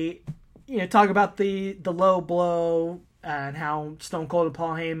they, talk about the low blow and how Stone Cold and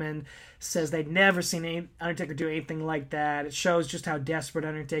Paul Heyman says they'd never seen Undertaker do anything like that. It shows just how desperate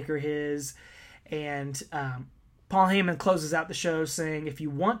Undertaker is. And Paul Heyman closes out the show saying, if you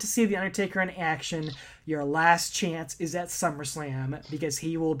want to see The Undertaker in action, your last chance is at SummerSlam because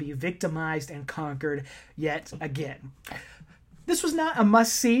he will be victimized and conquered yet again. This was not a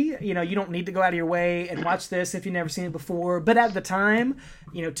must-see. You don't need to go out of your way and watch this if you've never seen it before. But at the time,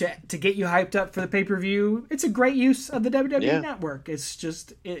 to get you hyped up for the pay-per-view, it's a great use of the WWE Network. It's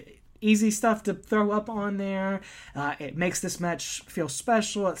just easy stuff to throw up on there. It makes this match feel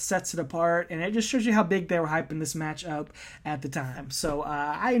special. It sets it apart. And it just shows you how big they were hyping this match up at the time. So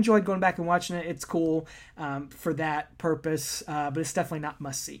I enjoyed going back and watching it. It's cool for that purpose. But it's definitely not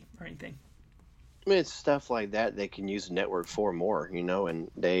must-see or anything. I mean, it's stuff like that they can use the network for more, and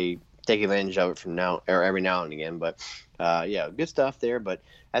they take advantage of it from now or every now and again. But good stuff there. But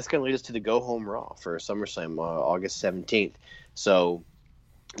that's going to lead us to the Go Home Raw for SummerSlam, August 17th. So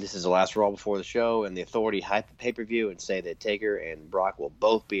this is the last Raw before the show, and the Authority hype the pay-per-view and say that Taker and Brock will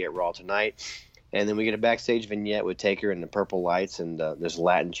both be at Raw tonight. And then we get a backstage vignette with Taker and the purple lights, and there's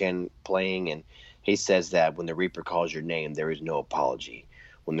Latin chant playing, and he says that when the Reaper calls your name, there is no apology.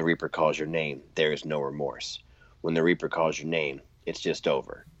 When the Reaper calls your name, there is no remorse. When the Reaper calls your name, it's just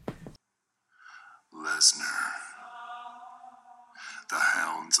over. Lesnar, the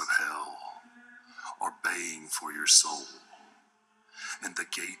hounds of hell are baying for your soul, and the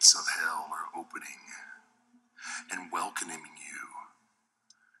gates of hell are opening and welcoming you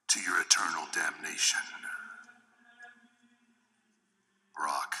to your eternal damnation.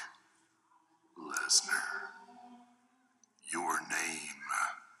 Brock Lesnar, your name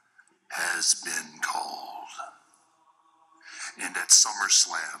has been called. And at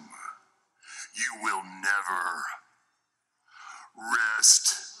SummerSlam, you will never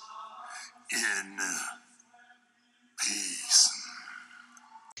rest in peace.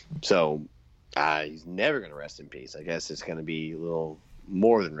 So he's never going to rest in peace. I guess it's going to be a little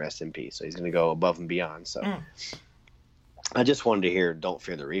more than rest in peace. So he's going to go above and beyond. So I just wanted to hear "Don't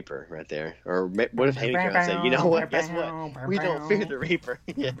Fear the Reaper" right there. Or what if Heyman comes out and said, "You know what? Guess what? We don't fear the Reaper."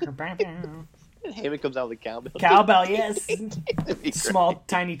 Yeah. And Heyman comes out with a cowbell. Cowbell, yes. Small,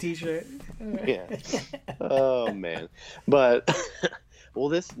 tiny T-shirt. Yeah. Oh man. But well,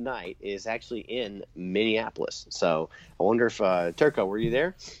 this night is actually in Minneapolis. So I wonder if Turco, were you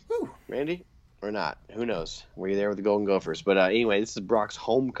there? Woo. Randy? Or not? Who knows? Were you there with the Golden Gophers? But anyway, this is Brock's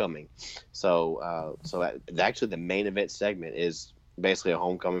homecoming. So actually the main event segment is basically a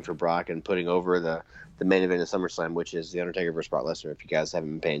homecoming for Brock and putting over the main event of SummerSlam, which is The Undertaker versus Brock Lesnar, if you guys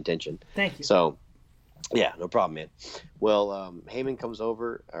haven't been paying attention. Thank you. So, yeah, no problem, man. Well, Heyman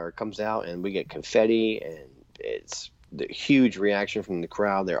comes out, and we get confetti, and it's the huge reaction from the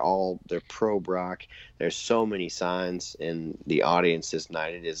crowd. They're pro Brock. There's so many signs in the audience this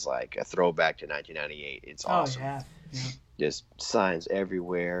night. It is like a throwback to 1998. It's awesome. Yeah. Just signs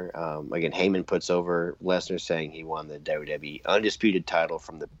everywhere. Again, Heyman puts over Lesnar, saying he won the WWE Undisputed title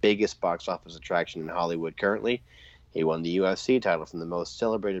from the biggest box office attraction in Hollywood currently. He won the UFC title from the most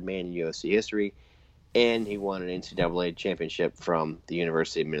celebrated man in UFC history. And he won an NCAA championship from the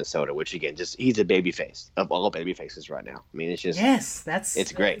University of Minnesota, which, again, he's a babyface of all babyfaces right now. I mean, it's just... Yes,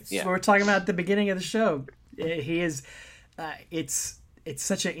 it's great. That's what we're talking about at the beginning of the show. He is... it's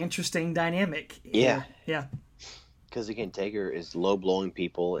such an interesting dynamic. Yeah. Yeah. Because, again, Taker is low-blowing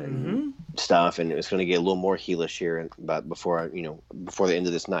people and stuff, and it's going to get a little more heelish here before the end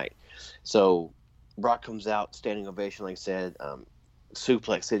of this night. So Brock comes out, standing ovation, like I said,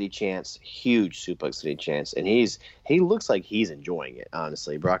 Suplex City chants, huge Suplex City chants, and he looks like he's enjoying it,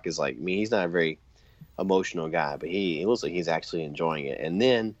 honestly. Brock is like, he's not a very emotional guy, but he looks like he's actually enjoying it. And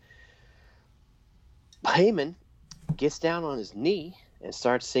then Heyman gets down on his knee and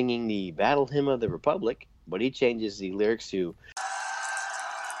starts singing the Battle Hymn of the Republic, but he changes the lyrics to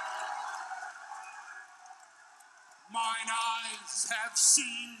 "Mine eyes have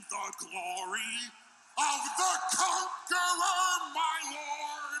seen the glory of the conqueror, my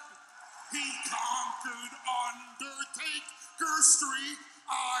lord. He conquered Undertaker Street.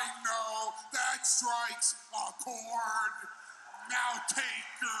 I know that strikes a chord. Now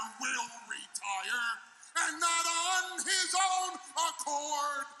Taker will retire, and not on his own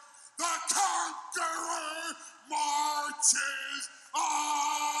accord. The conqueror marches on.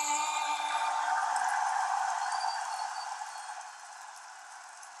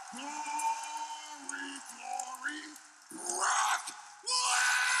 Glory, glory, Brock Lesnar!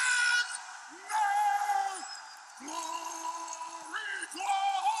 Glory,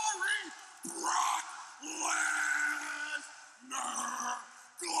 glory, Brock Lesnar!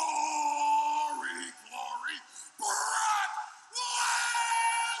 Glory, glory, Brock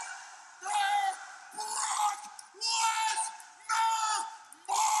Lesnar! Brock Lesnar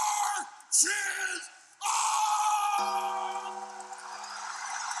marches on!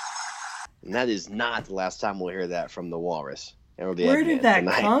 And that is not the last time we'll hear that from the Walrus. Or the Where did Eggman that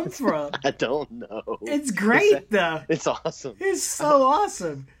tonight. come from? I don't know. It's great, though. It's awesome. It's so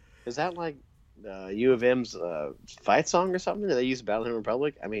awesome. Is that like U of M's fight song or something? Do they use Battle of the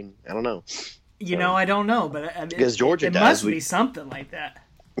Republic? I mean, I don't know. You know, I don't know, but Because Georgia it does. must be something like that.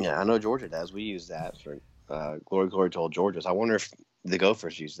 Yeah, I know Georgia does. We use that for Glory, Glory to Old Georgia. So I wonder if the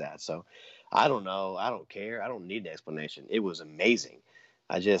Gophers use that. So I don't know. I don't care. I don't need an explanation. It was amazing.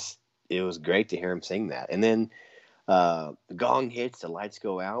 It was great to hear him sing that. And then the gong hits, the lights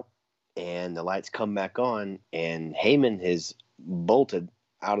go out, and the lights come back on, and Heyman has bolted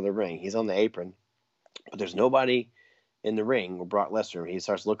out of the ring. He's on the apron, but there's nobody in the ring with Brock Lesnar. He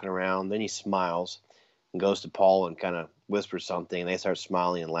starts looking around, then he smiles and goes to Paul and kind of whispers something, and they start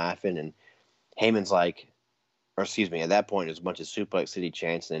smiling and laughing, and Heyman's like, or excuse me, at that point, there's a bunch of Suplex City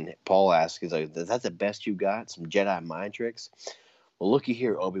chants, and Paul asks, he's like, is that the best you got? Some Jedi mind tricks? Well, looky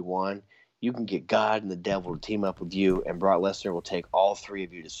here, Obi-Wan. You can get God and the devil to team up with you, and Brock Lesnar will take all three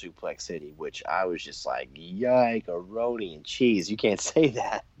of you to Suplex City, which I was just like, yike-a-roni and cheese. You can't say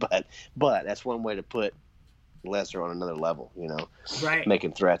that, but that's one way to put Lesnar on another level, you know, Right.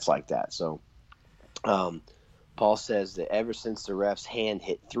 making threats like that. So Paul says that ever since the ref's hand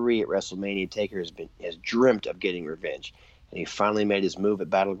hit 3 at WrestleMania, Taker has dreamt of getting revenge, and he finally made his move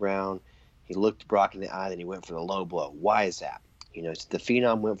at Battleground. He looked Brock in the eye, then he went for the low blow. Why is that? You know, the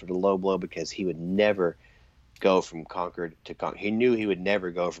Phenom went for the low blow because he would never go from conquered to conquered. He knew he would never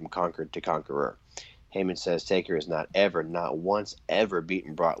go from conquered to conqueror. Heyman says Taker has not once ever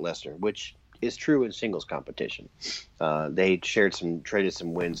beaten Brock Lesnar, which is true in singles competition. They traded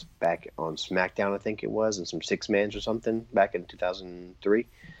some wins back on SmackDown, I think it was, and some 6-mans or something back in 2003.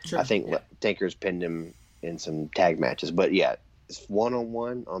 Sure. I think Taker's pinned him in some tag matches. But yeah, it's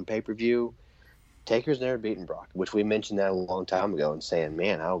one-on-one on pay-per-view. Taker's never beaten Brock, which we mentioned that a long time ago and saying,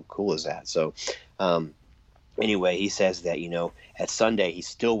 man, how cool is that? So anyway, he says that, you know, at Sunday he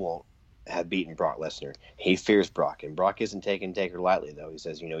still won't have beaten Brock Lesnar. He fears Brock, and Brock isn't taking Taker lightly, though. He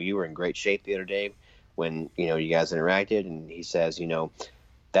says, you know, you were in great shape the other day when, you know, you guys interacted, and he says, you know,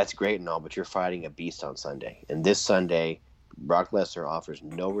 that's great and all, but you're fighting a beast on Sunday. And this Sunday, Brock Lesnar offers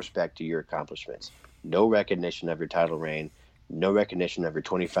no respect to your accomplishments, no recognition of your title reign, no recognition of your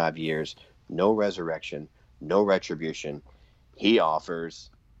 25 years, no resurrection, no retribution. He offers,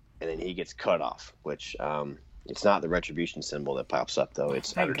 and then he gets cut off, which it's not the retribution symbol that pops up, though.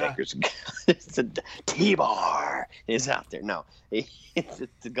 It's Undertaker's. It's a T-bar is out there. No, the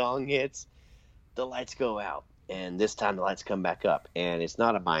gong hits, the lights go out, and this time the lights come back up, and it's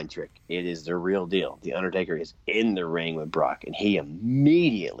not a mind trick. It is the real deal. The Undertaker is in the ring with Brock, and he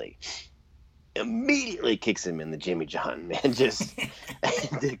immediately kicks him in the Jimmy John, man. Just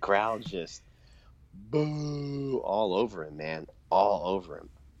the crowd just boo all over him, man, all over him,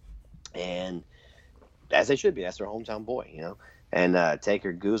 and as they should be. That's their hometown boy, you know. And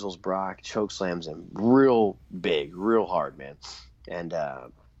Taker goozles Brock, chokeslams him real big, real hard, man, and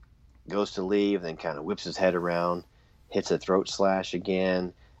goes to leave, then kind of whips his head around, hits a throat slash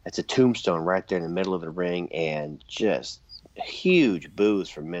again. It's a tombstone right there in the middle of the ring, and just huge boos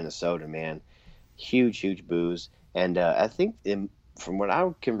from Minnesota, man. Huge boos. And I think from what I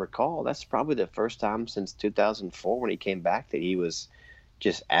can recall, that's probably the first time since 2004 when he came back that he was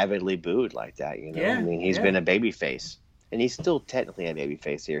just avidly booed like that, you know. Yeah, I mean, he's been a babyface, and he's still technically a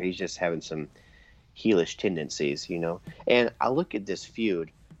babyface here. He's just having some heelish tendencies, you know. And I look at this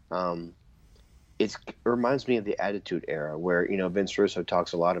feud, it reminds me of the Attitude Era, where, you know, Vince Russo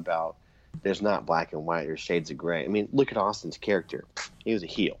talks a lot about there's not black and white, there's shades of gray. I mean, look at Austin's character. He was a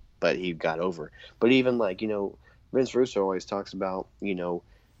heel, but he got over. But even, like, you know, Vince Russo always talks about, you know,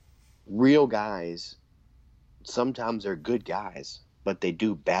 real guys, sometimes they're good guys, but they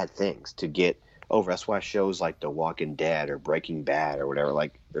do bad things to get over. That's why shows like The Walking Dead or Breaking Bad or whatever,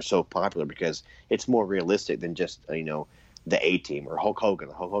 like, they're so popular, because it's more realistic than just, the A-Team or Hulk Hogan.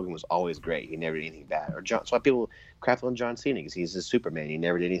 Hulk Hogan was always great. He never did anything bad. Or John. That's why people crap on John Cena, because he's a Superman. He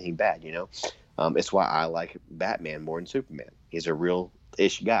never did anything bad. It's why I like Batman more than Superman. He's a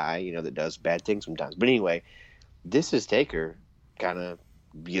real-ish guy, that does bad things sometimes. But anyway, this is Taker kind of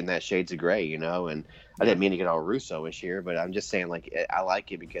getting that shades of gray, and I didn't mean to get all Russo-ish here, but I'm just saying, like, I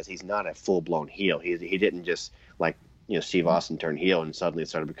like it because he's not a full-blown heel. He didn't just, like, Steve Austin turned heel and suddenly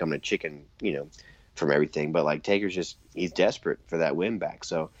started becoming a chicken, from everything. But, like, Taker's he's desperate for that win back.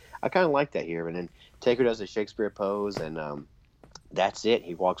 So I kind of like that here. And then Taker does a Shakespeare pose, and that's it.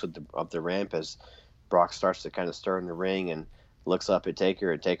 He walks up the ramp as Brock starts to kind of stir in the ring and looks up at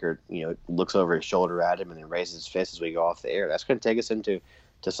Taker, and Taker, looks over his shoulder at him and then raises his fist as we go off the air. That's going to take us into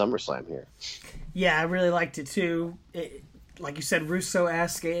SummerSlam here. Yeah, I really liked it too. Like you said,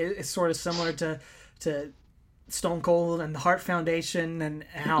 Russo-esque. It's sort of similar to Stone Cold and the Hart Foundation, and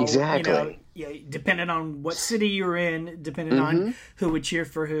how exactly. Depending on what city you're in, depending on who would cheer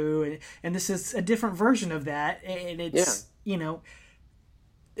for who, and this is a different version of that, and it's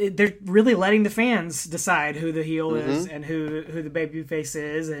they're really letting the fans decide who the heel is and who the babyface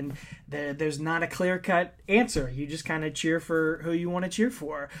is, and there's not a clear-cut answer. You just kind of cheer for who you want to cheer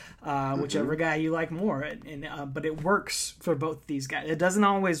for, whichever guy you like more. But it works for both these guys. It doesn't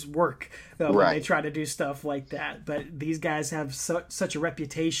always work, though, when they try to do stuff like that. But these guys have such a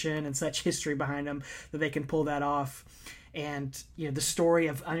reputation and such history behind them that they can pull that off. And the story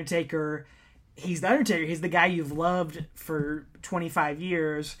of Undertaker. He's the Undertaker. He's the guy you've loved for 25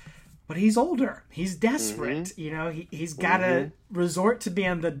 years, but he's older. He's desperate. He's got to resort to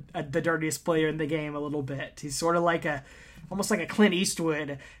being the dirtiest player in the game a little bit. He's sort of almost like a Clint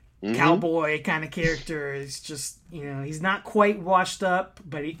Eastwood cowboy kind of character. He's just, he's not quite washed up,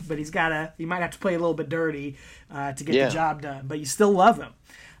 but he might have to play a little bit dirty to get the job done. But you still love him,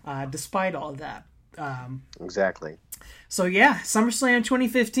 despite all of that. Exactly. So yeah, SummerSlam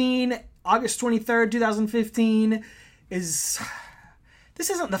 2015. August 23rd, 2015 this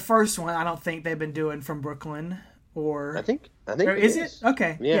isn't the first one I don't think they've been doing from Brooklyn, or I think is it?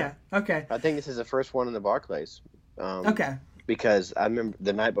 Okay. Yeah. Okay. I think this is the first one in the Barclays. Okay. Because I remember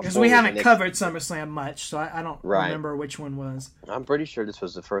the night before. Because we haven't covered SummerSlam much, so I don't remember which one was. I'm pretty sure this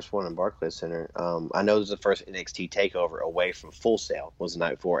was the first one in Barclays Center. I know this was the first NXT takeover away from Full Sail was the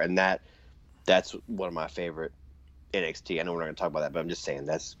night before, and that's one of my favorite NXT. I know we're not going to talk about that, but I'm just saying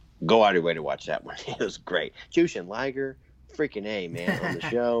go out of your way to watch that one. It was great. Jushin Liger, freaking A, man, on the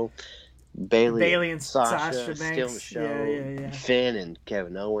show. Bailey and Sasha still on the show. Yeah. Finn and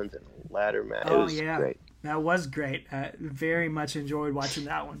Kevin Owens and ladder match. It was great. That was great. Very much enjoyed watching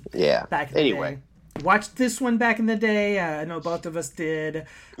that one. Yeah. Back in the day. Watched this one back in the day. I know both of us did.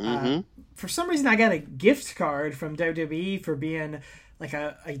 For some reason, I got a gift card from WWE for being like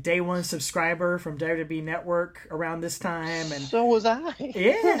a day one subscriber from WWE Network around this time, and so was I.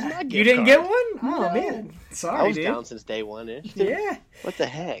 Yeah, you didn't get one? Oh man, sorry, I was dude. down since day one. Yeah, what the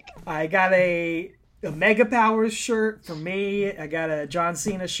heck? I got a Mega Powers shirt for me. I got a John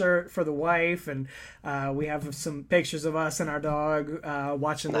Cena shirt for the wife, and we have some pictures of us and our dog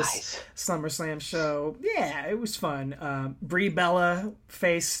watching this SummerSlam show. Yeah, it was fun. Brie Bella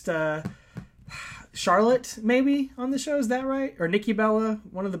faced Charlotte, maybe, on the show. Is that right? Or Nikki Bella,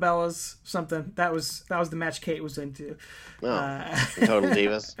 one of the Bellas, something. That was the match Kate was into. The Total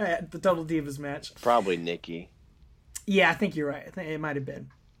Divas. The Total Divas match. Probably Nikki. Yeah, I think you're right. I think it might have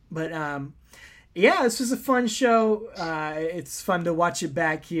been. But yeah, this was a fun show. It's fun to watch it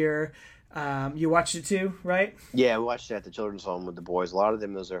back here. You watched it too, right? Yeah, we watched it at the Children's Home with the boys. A lot of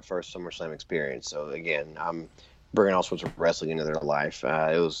them, it was their first SummerSlam experience. So again, I'm bringing all sorts of wrestling into their life.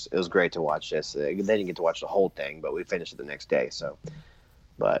 It was great to watch this. They didn't get to watch the whole thing, but we finished it the next day. So,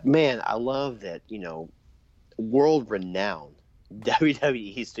 but man, I love that, world-renowned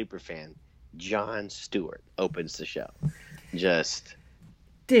WWE superfan Jon Stewart opens the show.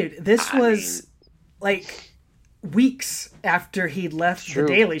 Dude, this was like weeks after he left The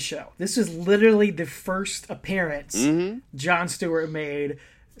Daily Show. This was literally the first appearance Jon Stewart made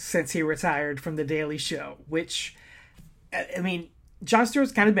since he retired from The Daily Show, which, I mean, Jon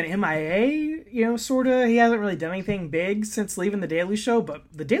Stewart's kind of been MIA, sort of. He hasn't really done anything big since leaving The Daily Show, but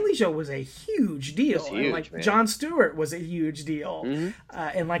The Daily Show was a huge deal. Huge, and Jon Stewart was a huge deal.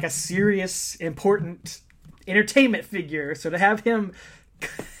 And like a serious, important entertainment figure. So to have him,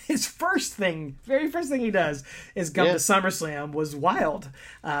 his very first thing he does is come to SummerSlam was wild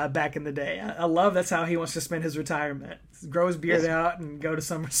back in the day. I love that's how he wants to spend his retirement. Grow his beard out and go to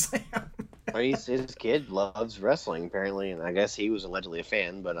SummerSlam. His kid loves wrestling apparently, and I guess he was allegedly a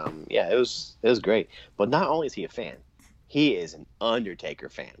fan. But yeah, it was great. But not only is he a fan, he is an Undertaker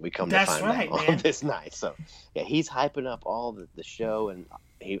fan. We come to That's find right, out on man. this night. So yeah, he's hyping up all the show, and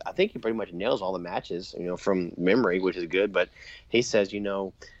I think he pretty much nails all the matches, from memory, which is good. But he says,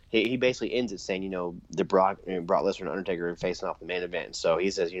 he basically ends it saying, the Brock Lesnar and Undertaker are facing off the main event. So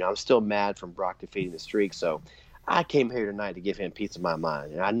he says, I'm still mad from Brock defeating the Streak. So I came here tonight to give him peace of my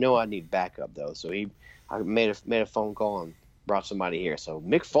mind, and I know I need backup though. So I made a phone call and brought somebody here. So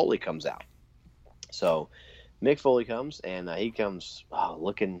Mick Foley comes out. So Mick Foley comes, and he comes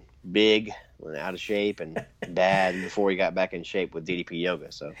looking big, out of shape, and bad before he got back in shape with DDP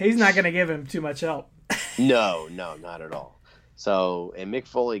yoga. So He's not going to give him too much help. no, not at all. So, and Mick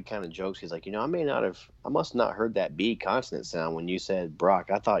Foley kind of jokes. He's like, I must not heard that B consonant sound when you said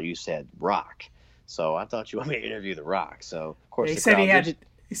Brock. I thought you said Rock. So I thought you wanted me to interview the Rock. So of course He said he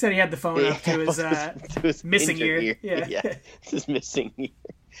had the phone up to his missing ear. Yeah, his missing ear.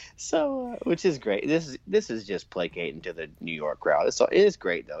 So, which is great. This is just placating to the New York crowd. It is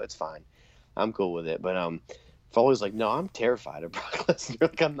great though. It's fine. I'm cool with it. But Foley's like, no, I'm terrified of Brock Lesnar.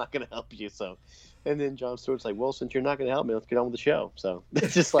 Like, I'm not going to help you. So, and then Jon Stewart's like, well, since you're not going to help me, let's get on with the show. So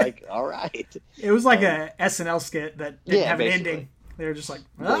it's just like, all right. It was like a SNL skit that didn't have an ending. They were just like,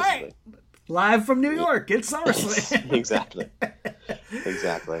 all right, live from New York, it's SummerSlam. Exactly.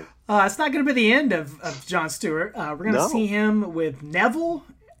 It's not going to be the end of Jon Stewart. We're going to see him with Neville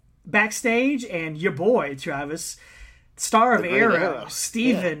backstage and your boy, Travis, star of Arrow,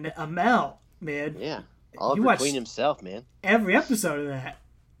 Stephen Amell, man. Yeah. Oliver Queen himself, man. Every episode of that.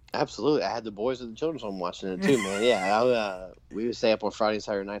 Absolutely. I had the boys at the children's home watching it too, man. Yeah, we would stay up on Friday and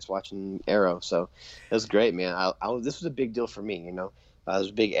Saturday nights watching Arrow, so it was great, man. This was a big deal for me, I was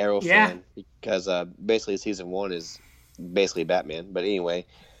a big Arrow fan because basically season 1 is basically Batman. But anyway,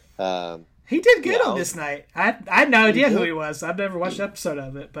 he did good on this night. I had no idea who he was. I've never watched an episode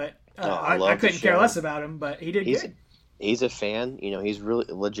of it, but I couldn't care less about him. But he did good. He's a fan. He's really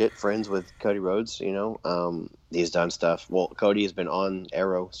legit friends with Cody Rhodes. He's done stuff. Well, Cody has been on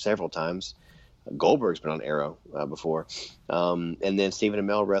Arrow several times. Goldberg's been on Arrow before. And then Stephen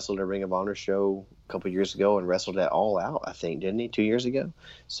Amell wrestled a Ring of Honor show a couple years ago and wrestled at All Out, I think, didn't he, 2 years ago?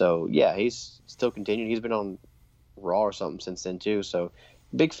 So, yeah, he's still continued. He's been on Raw or something since then, too. So,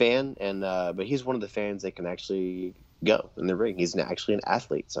 big fan. And but he's one of the fans that can actually go in the ring. He's actually an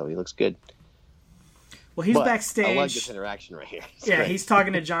athlete, so he looks good. Well, he's backstage. I like this interaction right here. It's great. He's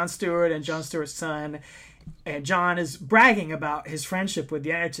talking to Jon Stewart and Jon Stewart's son. And John is bragging about his friendship with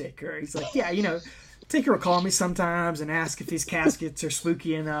The Undertaker. He's like, Taker will call me sometimes and ask if these caskets are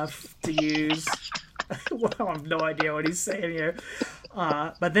spooky enough to use. Well, I have no idea what he's saying here.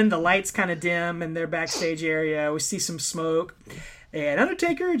 But then the lights kind of dim in their backstage area. We see some smoke. And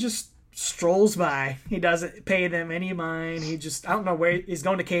Undertaker just strolls by. He doesn't pay them any mind. He just, I don't know where, he's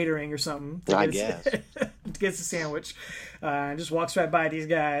going to catering or something. I guess. Gets a sandwich. And just walks right by these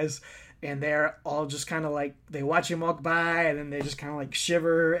guys. And they're all just kind of like, they watch him walk by, and then they just kind of like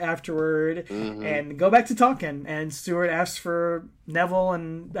shiver afterward and go back to talking. And Stewart asks for Neville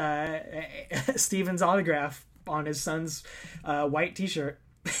and Steven's autograph on his son's white T-shirt.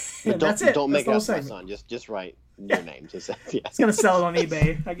 And that's it. Don't make it up my son. Just write your name. Just It's going to sell it on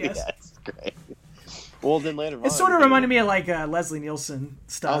eBay, I guess. Yeah, that's great. Well, then later on, it sort of reminded me of like Leslie Nielsen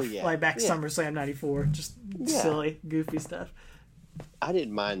stuff, Oh, yeah. like back Yeah. SummerSlam '94, just silly, goofy stuff. I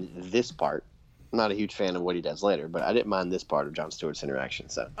didn't mind this part. I'm not a huge fan of what he does later, but I didn't mind this part of Jon Stewart's interaction.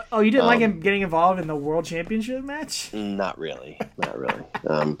 So, Oh, you didn't like him getting involved in the World Championship match? not really.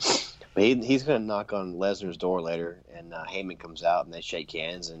 But he's going to knock on Lesnar's door later, and Heyman comes out, and they shake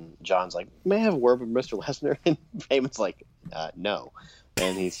hands, and John's like, "May I have a word with Mr. Lesnar?" And Heyman's like, "No."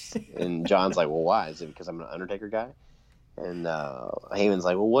 And John's like, "Well, why? Is it because I'm an Undertaker guy?" And Heyman's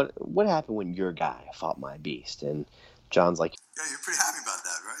like, "Well, what happened when your guy fought my beast?" And John's like, Yeah, you're pretty happy about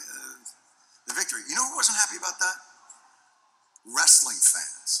that, right? The victory. You know who wasn't happy about that? Wrestling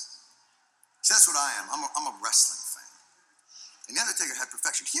fans. See, that's what I am. I'm a wrestling fan. And The Undertaker had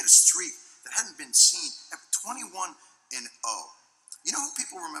perfection. He had a streak that hadn't been seen at 21-0. You know who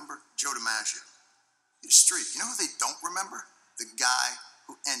people remember? Joe DiMaggio. He had a streak. You know who they don't remember? The guy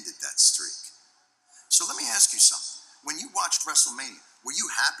who ended that streak. So let me ask you something. When you watched WrestleMania, were you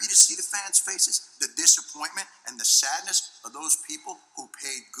happy to see the fans' faces, the disappointment and the sadness of those people who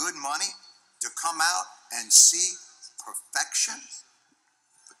paid good money to come out and see perfection?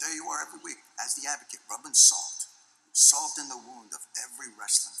 But there you are every week as the advocate, rubbing salt in the wound of every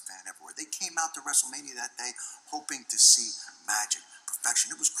wrestling fan everywhere. They came out to WrestleMania that day hoping to see magic,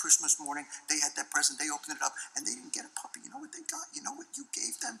 affection. It was Christmas morning. They had that present. They opened it up, and they didn't get a puppy. You know what they got? You know what you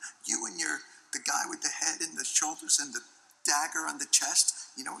gave them? You and the guy with the head and the shoulders and the dagger on the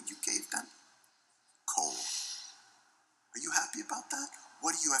chest. You know what you gave them? Cole. Are you happy about that?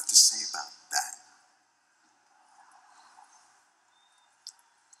 What do you have to say about that?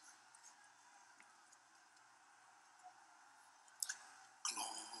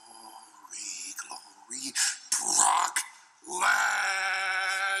 Glory, glory, Brock Lesnar.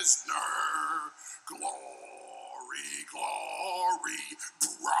 Glory, glory,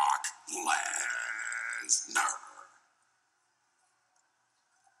 Brock Lesnar.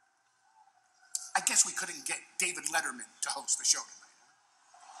 I guess we couldn't get David Letterman to host the show tonight.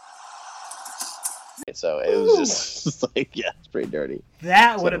 So it was just like, yeah, it's pretty dirty.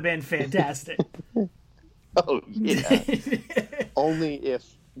 That would have been fantastic. Oh, yeah. Only if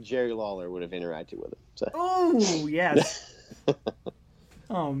Jerry Lawler would have interacted with him. So. Oh, yes.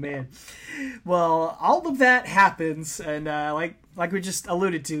 Oh, man. Well, all of that happens, and like we just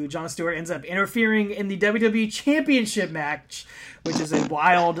alluded to, Jon Stewart ends up interfering in the WWE Championship match, which is a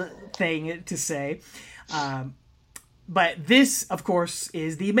wild thing to say. But this, of course,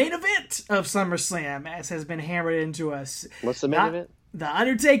 is the main event of SummerSlam, as has been hammered into us. What's the main event? The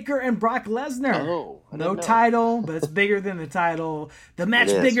Undertaker and Brock Lesnar. Oh, no title, but it's bigger than the title. The match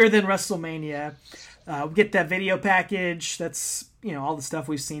bigger than WrestleMania. We get that video package. That's, all the stuff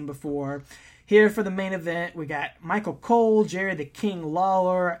we've seen before. Here for the main event, we got Michael Cole, Jerry the King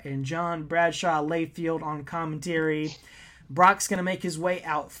Lawler, and John Bradshaw Layfield on commentary. Brock's going to make his way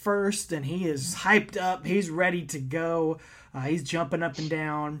out first, and he is hyped up. He's ready to go. He's jumping up and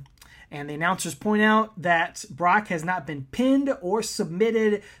down. And the announcers point out that Brock has not been pinned or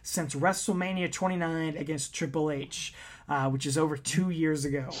submitted since WrestleMania 29 against Triple H, which is over 2 years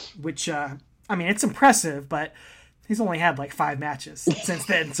ago. Which, it's impressive, but he's only had like 5 matches since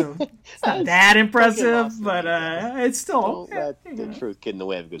then, so it's not that impressive, but it's still... Don't let the truth get in the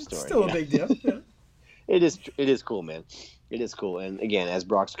way of a good story. Still a big deal. Yeah. It is cool, man. It is cool. And again, as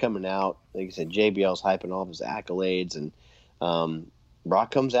Brock's coming out, like I said, JBL's hyping all of his accolades, and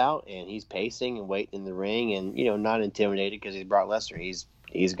Brock comes out and he's pacing and waiting in the ring, and not intimidated because he's Brock Lesnar.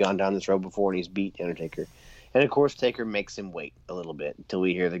 He's gone down this road before and he's beat Undertaker, and of course Taker makes him wait a little bit until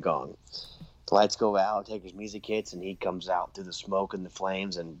we hear the gong. The lights go out, Taker's music hits, and he comes out through the smoke and the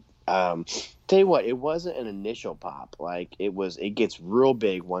flames. And tell you what, it wasn't an initial pop. Like it gets real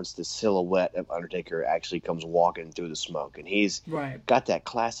big once the silhouette of Undertaker actually comes walking through the smoke, and he's got that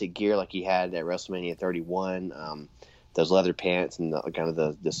classic gear like he had at WrestleMania 31. Those leather pants and the kind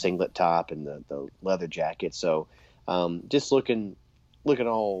of the singlet top and the leather jacket. So just looking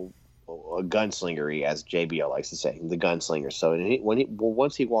all gunslingery, as JBL likes to say, the gunslinger. So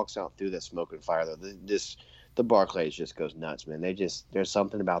once he walks out through that smoke and fire, though, the Barclays just goes nuts, man. There's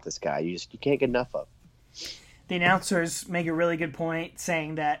something about this guy you can't get enough of. The announcers make a really good point,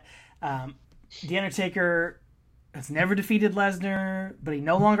 saying that the Undertaker has never defeated Lesnar, but he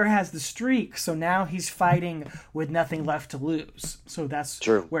no longer has the streak, so now he's fighting with nothing left to lose. So that's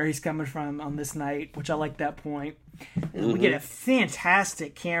true. Where he's coming from on this night, which I like that point. We get a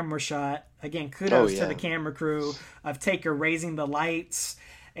fantastic camera shot. Again, kudos to the camera crew of Taker raising the lights,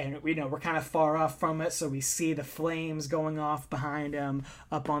 and we're kind of far off from it, so we see the flames going off behind him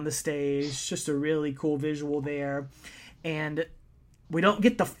up on the stage. Just a really cool visual there. And we don't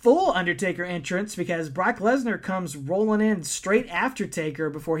get the full Undertaker entrance because Brock Lesnar comes rolling in straight after Taker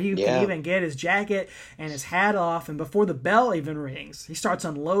before he can even get his jacket and his hat off, and before the bell even rings. He starts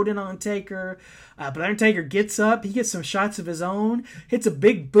unloading on Taker, but Undertaker gets up, he gets some shots of his own, hits a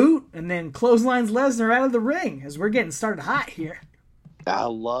big boot, and then clotheslines Lesnar out of the ring as we're getting started hot here. I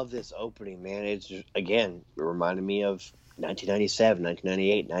love this opening, man. It's just, again, it reminded me of 1997,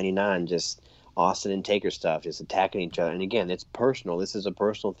 1998, 99, just Austin and Taker stuff, just attacking each other. And again, it's personal. This is a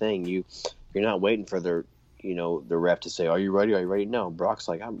personal thing. You're not waiting for the ref to say, "Are you ready? Are you ready?" No, Brock's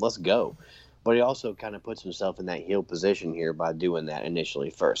like, "Let's go." But he also kind of puts himself in that heel position here by doing that initially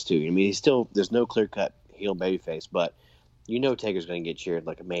first too. I mean, there's no clear cut heel babyface, but Taker's going to get cheered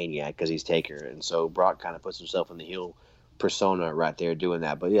like a maniac because he's Taker, and so Brock kind of puts himself in the heel persona right there doing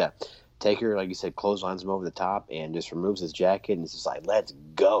that. But yeah, Taker, like you said, clotheslines him over the top and just removes his jacket, and it's just like, let's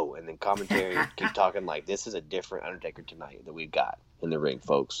go. And then commentary keep talking like, this is a different Undertaker tonight that we've got in the ring,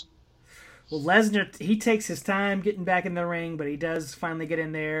 folks. Well, Lesnar, he takes his time getting back in the ring, but he does finally get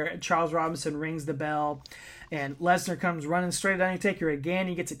in there. Charles Robinson rings the bell, and Lesnar comes running straight at Undertaker again.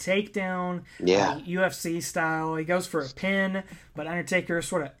 He gets a takedown, UFC style. He goes for a pin, but Undertaker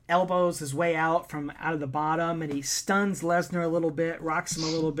sort of elbows his way out of the bottom, and he stuns Lesnar a little bit, rocks him a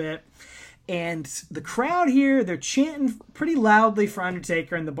little bit. And the crowd here, they're chanting pretty loudly for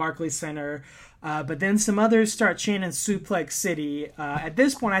Undertaker in the Barclays Center. But then some others start chanting Suplex City. At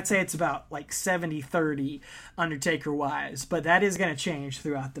this point, I'd say it's about like 70-30 Undertaker-wise. But that is going to change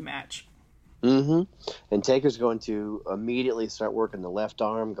throughout the match. And Taker's going to immediately start working the left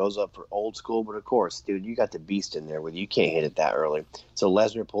arm, goes up for old school. But, of course, dude, you got the beast in there with you. You can't hit it that early. So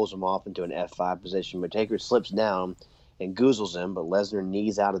Lesnar pulls him off into an F5 position. But Taker slips down and goozles him, but Lesnar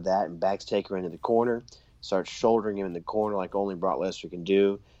knees out of that and backs Taker into the corner, starts shouldering him in the corner like only Brock Lesnar can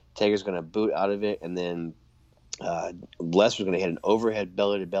do. Taker's going to boot out of it, and then Lesnar's going to hit an overhead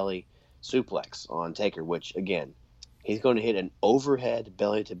belly-to-belly suplex on Taker, which, again, he's going to hit an overhead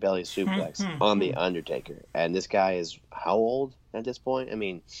belly-to-belly suplex on The Undertaker. And this guy is how old at this point? I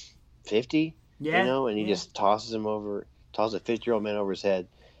mean, 50? Yeah. You know, and he just tosses a 50-year-old man over his head.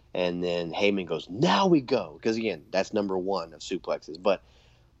 And then Heyman goes, now we go. Because, again, that's number one of suplexes. But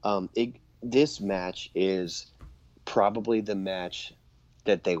this match is probably the match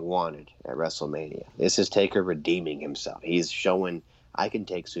that they wanted at WrestleMania. This is Taker redeeming himself. He's showing, I can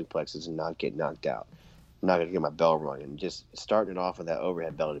take suplexes and not get knocked out. I'm not going to get my bell rung. And just starting it off with that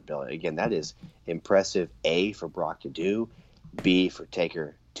overhead belly-to-belly. Again, that is impressive, A, for Brock to do, B, for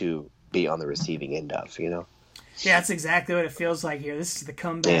Taker to be on the receiving end of, you know? Yeah, that's exactly what it feels like here. This is the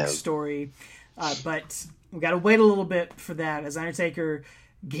comeback story. But we got to wait a little bit for that as Undertaker,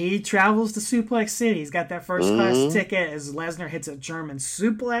 he travels to Suplex City. He's got that first-class ticket as Lesnar hits a German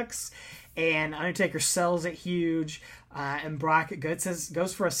suplex, and Undertaker sells it huge. And Brock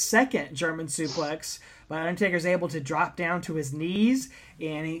goes for a second German suplex, but Undertaker's able to drop down to his knees,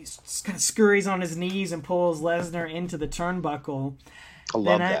 and he just kind of scurries on his knees and pulls Lesnar into the turnbuckle. I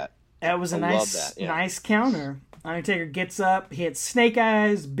love that. That was a nice counter. Undertaker gets up, hits Snake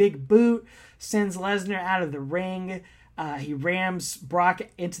Eyes, big boot, sends Lesnar out of the ring. He rams Brock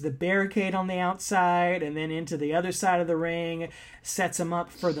into the barricade on the outside and then into the other side of the ring, sets him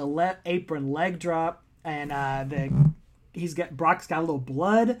up for the apron leg drop, and Brock's got a little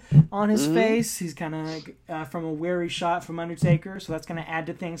blood on his face. He's kind of from a weary shot from Undertaker, so that's going to add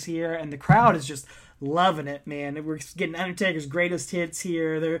to things here. And the crowd is just loving it, man. We're getting Undertaker's greatest hits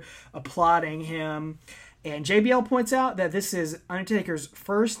here. They're applauding him. And JBL points out that this is Undertaker's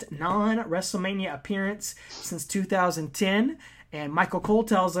first non-WrestleMania appearance since 2010. And Michael Cole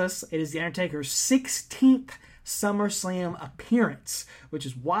tells us it is the Undertaker's 16th SummerSlam appearance, which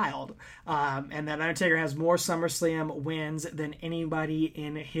is wild. And that Undertaker has more SummerSlam wins than anybody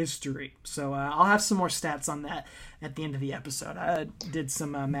in history. So I'll have some more stats on that at the end of the episode. I did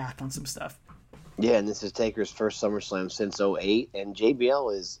some math on some stuff. Yeah, and this is Taker's first SummerSlam since 2008. And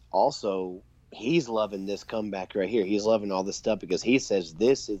JBL is also... he's loving this comeback right here. He's loving all this stuff because he says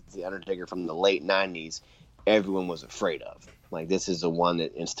this is the Undertaker from the late 90s everyone was afraid of. Like, this is the one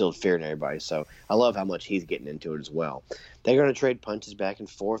that instilled fear in everybody. So I love how much he's getting into it as well. They're going to trade punches back and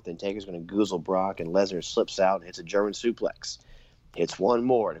forth, and Taker's going to goozle Brock, and Lesnar slips out and hits a German suplex. Hits one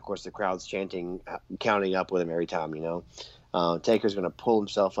more, and, of course, the crowd's chanting, counting up with him every time, you know. Taker's going to pull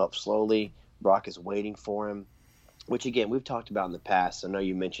himself up slowly. Brock is waiting for him. Which, again, we've talked about in the past. I know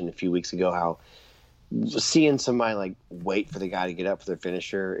you mentioned a few weeks ago how seeing somebody, like, wait for the guy to get up for their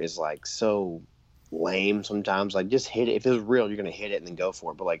finisher is, like, so lame sometimes. Like, just hit it. If it was real, you're going to hit it and then go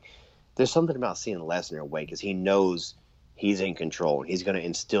for it. But, like, there's something about seeing Lesnar wait because he knows he's in control and he's going to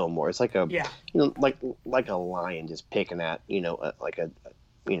instill more. It's like like a lion just picking at,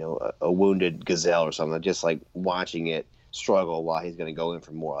 a wounded gazelle or something, just, like, watching it struggle while he's going to go in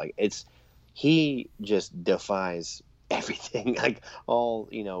for more. Like, he just defies everything, like all,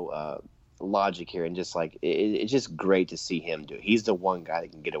 logic here. And just like, it's just great to see him do it. He's the one guy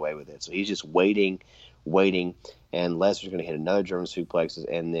that can get away with it. So he's just waiting. And Lesnar's going to hit another German suplex.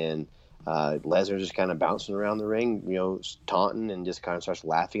 And then Lesnar's just kind of bouncing around the ring, taunting and just kind of starts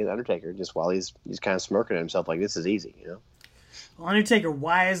laughing at Undertaker just while he's kind of smirking at himself like this is easy, Well, Undertaker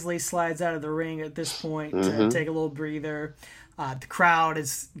wisely slides out of the ring at this point to take a little breather. The crowd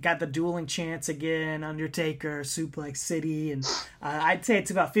has got the dueling chants again, Undertaker, Suplex City, and I'd say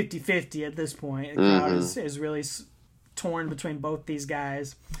it's about 50-50 at this point. The crowd is really torn between both these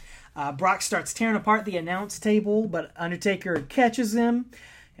guys. Brock starts tearing apart the announce table, but Undertaker catches him,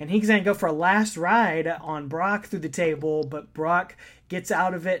 and he's going to go for a last ride on Brock through the table, but Brock gets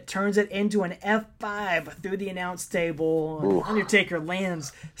out of it, turns it into an F5 through the announce table. Undertaker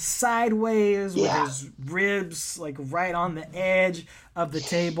lands sideways with his ribs like right on the edge of the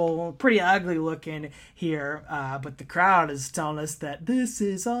table. Pretty ugly looking here, but the crowd is telling us that this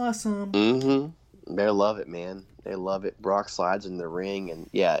is awesome. They love it, man. They love it. Brock slides in the ring, and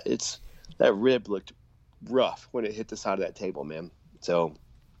that rib looked rough when it hit the side of that table, man. So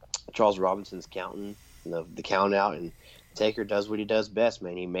Charles Robinson's counting the count out, and Taker does what he does best,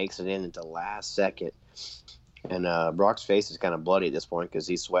 man. He makes it in at the last second. And Brock's face is kind of bloody at this point because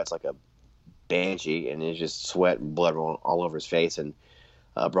he sweats like a banshee, and it's just sweat and blood all over his face. And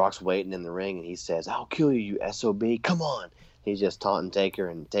Brock's waiting in the ring, and he says, "I'll kill you, you SOB. Come on." He's just taunting Taker,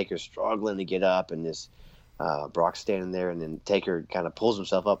 and Taker's struggling to get up, and this Brock's standing there, and then Taker kind of pulls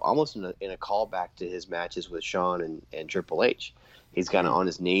himself up, almost in a callback to his matches with Shawn and Triple H. He's kind of on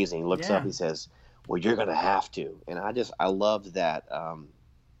his knees, and he looks up, he says, "Well, you're going to have to." And I loved that,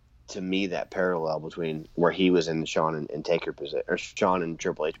 to me, that parallel between where he was in the Shawn and Taker position, or Shawn and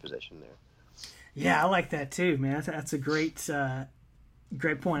Triple H position there. Yeah, I like that too, man. That's a great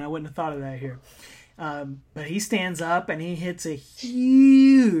point. I wouldn't have thought of that here. But he stands up and he hits a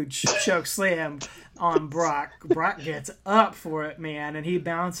huge choke slam on Brock. Brock gets up for it, man, and he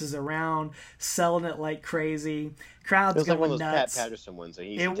bounces around, selling it like crazy. Crowd's it was going like one of those nuts. Pat Patterson ones that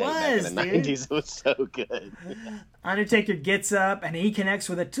he used It to take back in the was, dude. 90s. It was so good. Undertaker gets up and he connects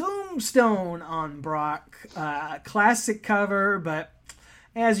with a tombstone on Brock. Classic cover, but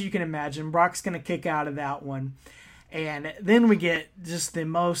as you can imagine, Brock's going to kick out of that one. And then we get just the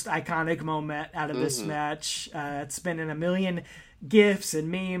most iconic moment out of this match. It's been in a million GIFs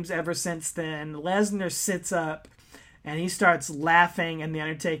and memes ever since then. Lesnar sits up and he starts laughing in the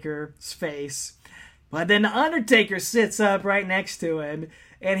Undertaker's face. But then the Undertaker sits up right next to him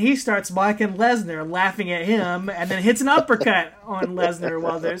and he starts mocking Lesnar, laughing at him, and then hits an uppercut on Lesnar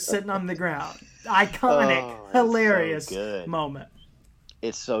while they're sitting on the ground. Iconic, hilarious moment.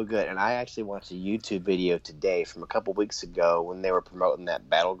 It's so good. And I actually watched a YouTube video today from a couple weeks ago when they were promoting that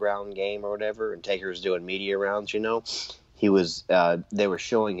Battleground game or whatever, and Taker was doing media rounds, He was they were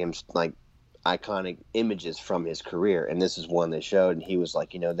showing him like iconic images from his career, and this is one they showed, and he was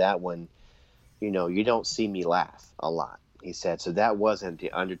like, that one, you don't see me laugh a lot. He said, so that wasn't the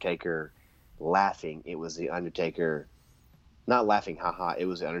Undertaker laughing, it was the Undertaker not laughing, haha, it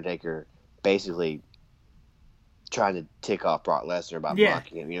was the Undertaker basically trying to tick off Brock Lesnar about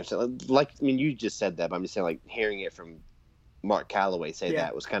mocking him. So you just said that, but I'm just saying, like, hearing it from Mark Calloway say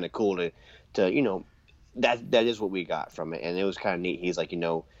that was kind of cool to that is what we got from it, and it was kind of neat. He's like,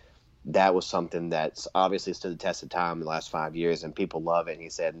 that was something that's obviously stood the test of time in the last 5 years, and people love it. And he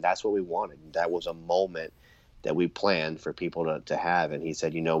said, and that's what we wanted. That was a moment that we planned for people to have. And he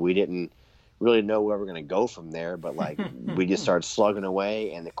said, we didn't really know where we're going to go from there, but like we just started slugging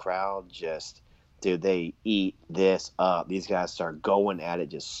away, and the crowd just. Dude, they eat this up. These guys start going at it,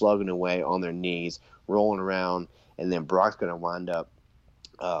 just slugging away on their knees, rolling around, and then Brock's going to wind up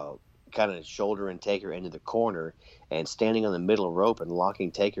kind of shouldering Taker into the corner and standing on the middle of the rope and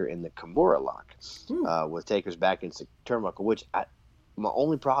locking Taker in the Kimura lock with Taker's back into the turnbuckle, which my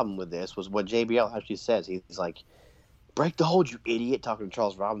only problem with this was what JBL actually says. He's like, break the hold, you idiot, talking to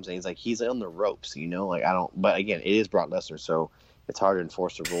Charles Robinson. He's like, he's on the ropes, but again, it is Brock Lesnar, so it's hard to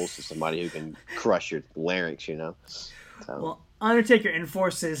enforce the rules to somebody who can crush your larynx, So. Well, Undertaker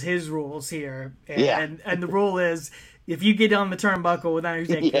enforces his rules here. And the rule is, if you get on the turnbuckle with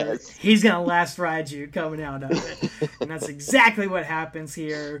Undertaker, he's going to last ride you coming out of it. And that's exactly what happens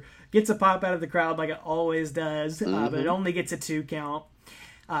here. Gets a pop out of the crowd like it always does, but it only gets a 2 count.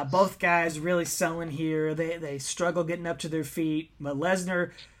 Both guys really selling here. They struggle getting up to their feet, but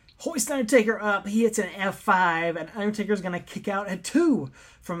Lesnar hoists Undertaker up. He hits an F5, and Undertaker's going to kick out at 2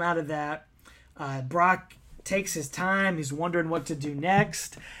 from out of that. Brock takes his time. He's wondering what to do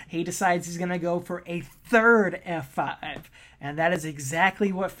next. He decides he's going to go for a 3rd F5, and that is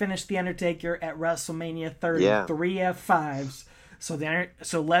exactly what finished The Undertaker at WrestleMania 30. 3 F5s. So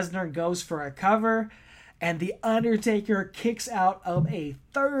Lesnar goes for a cover, and The Undertaker kicks out of a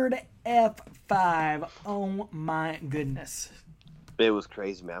 3rd F5. Oh my goodness. It was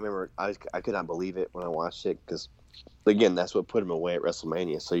crazy, man. I remember I could not believe it when I watched it because, again, that's what put him away at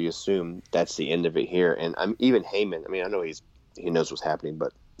WrestleMania. So you assume that's the end of it here. And even Heyman. I know he knows what's happening,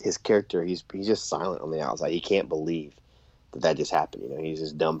 but his character, he's just silent on the outside. He can't believe that just happened. He's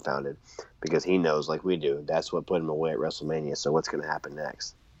just dumbfounded because he knows, like we do, that's what put him away at WrestleMania. So what's going to happen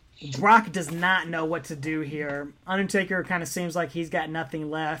next? Brock does not know what to do here. Undertaker kind of seems like he's got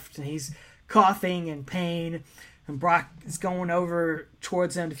nothing left, and he's coughing in pain. And Brock is going over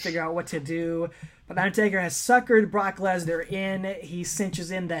towards him to figure out what to do. But Undertaker has suckered Brock Lesnar in. He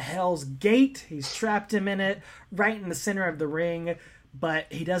cinches in the Hell's Gate. He's trapped him in it right in the center of the ring.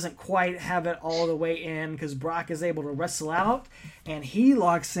 But he doesn't quite have it all the way in because Brock is able to wrestle out. And he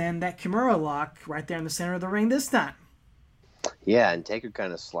locks in that Kimura lock right there in the center of the ring this time. Yeah, and Taker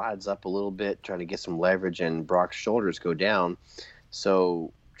kind of slides up a little bit, trying to get some leverage, and Brock's shoulders go down.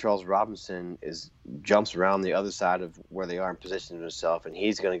 So Charles Robinson jumps around the other side of where they are and positions himself, and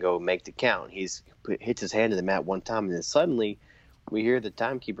he's going to go make the count. Hits his hand to the mat one time, and then suddenly we hear the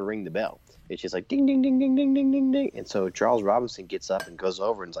timekeeper ring the bell. It's just like ding, ding, ding, ding, ding, ding, ding, ding. And so Charles Robinson gets up and goes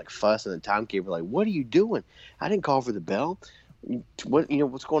over and is like fussing. And the timekeeper like, "What are you doing? I didn't call for the bell.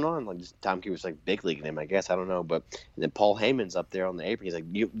 What's going on?" Like, this timekeeper's like big leaguing him, I guess. I don't know. But and then Paul Heyman's up there on the apron. He's like,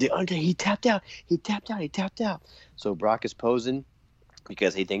 he tapped out. He tapped out. So Brock is posing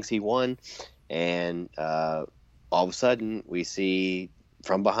because he thinks he won. And all of a sudden, we see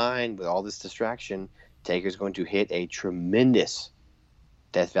from behind, with all this distraction, Taker's going to hit a tremendous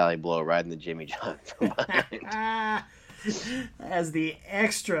Death Valley blow right in the Jimmy John from behind. As the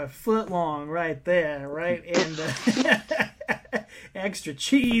extra foot long right there, right in the extra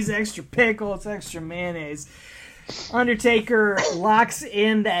cheese, extra pickles, extra mayonnaise. Undertaker locks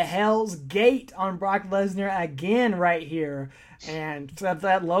in the Hell's Gate on Brock Lesnar again right here. And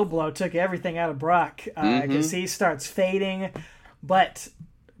that low blow took everything out of Brock because he starts fading. But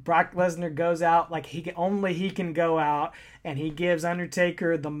Brock Lesnar goes out like he can go out, and he gives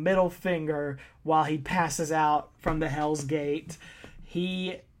Undertaker the middle finger while he passes out from the Hell's Gate.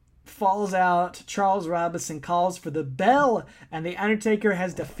 He falls out. Charles Robinson calls for the bell, and the Undertaker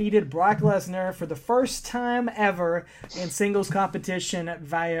has defeated Brock Lesnar for the first time ever in singles competition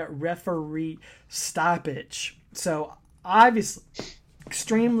via referee stoppage. So obviously,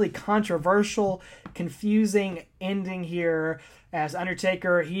 extremely controversial, confusing ending here. As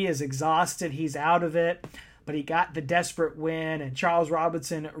Undertaker, he is exhausted. He's out of it. But he got the desperate win, and Charles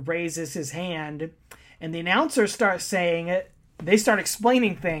Robinson raises his hand. And the announcers start saying it. They start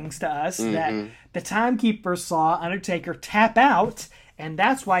explaining things to us that the timekeeper saw Undertaker tap out, and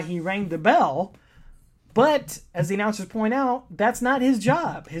that's why he rang the bell. But, as the announcers point out, that's not his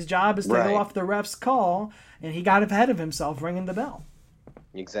job. His job is to go off the ref's call, and he got ahead of himself ringing the bell.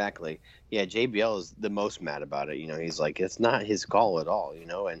 Exactly. Yeah, JBL is the most mad about it. He's like, it's not his call at all,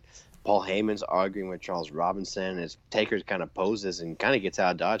 and Paul Heyman's arguing with Charles Robinson as Taker kind of poses and kind of gets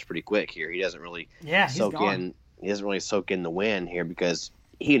out of dodge pretty quick here. He doesn't really soak in the win here because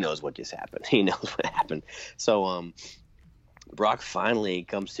he knows what just happened. He knows what happened. So Brock finally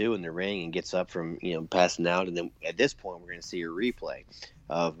comes to in the ring and gets up from, passing out. And then at this point, we're going to see a replay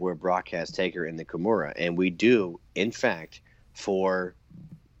of where Brock has Taker in the Kimura. And we do, in fact, for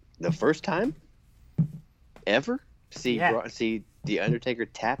the first time ever, see the Undertaker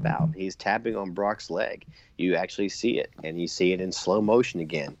tap out. He's tapping on Brock's leg. You actually see it, and you see it in slow motion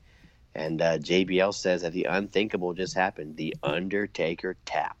again. And JBL says that the unthinkable just happened. The Undertaker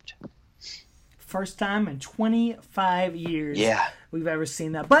tapped. First time in 25 years we've ever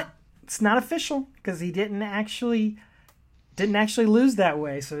seen that. But it's not official because he didn't actually lose that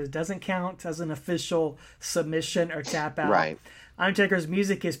way, so it doesn't count as an official submission or tap out. Right. Undertaker's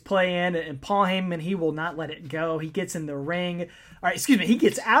music is playing, and Paul Heyman, he will not let it go. He gets in the ring. All right, he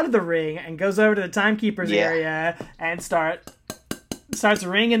gets out of the ring and goes over to the timekeeper's area and starts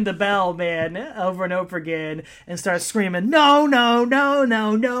ringing the bell, man, over and over again, and starts screaming, "No, no, no,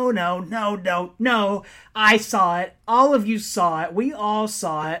 no, no, no, no, no, no. I saw it. All of you saw it. We all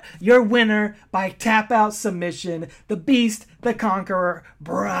saw it. Your winner by tap-out submission, the Beast, the Conqueror,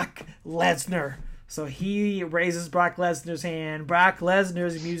 Brock Lesnar." So he raises Brock Lesnar's hand. Brock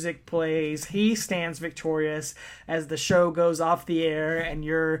Lesnar's music plays. He stands victorious as the show goes off the air, and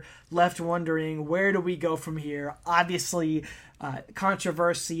you're left wondering, where do we go from here? Obviously,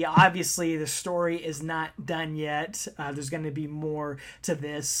 controversy. Obviously, the story is not done yet. There's going to be more to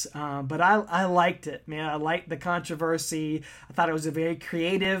this. But I liked it, man. I liked the controversy. I thought it was a very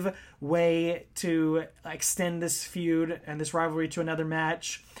creative way to extend this feud and this rivalry to another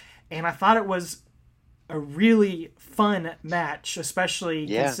match. And I thought it was a really fun match, especially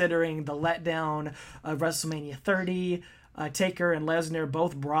considering the letdown of WrestleMania 30. Taker and Lesnar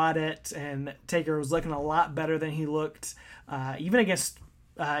both brought it, and Taker was looking a lot better than he looked even against.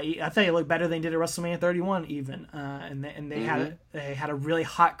 I thought he looked better than he did at WrestleMania 31, even, and they had a really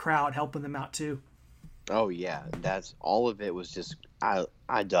hot crowd helping them out too. Oh yeah, that's all of it was just I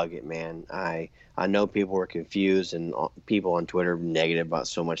dug it, man. I know people were confused and people on Twitter negative about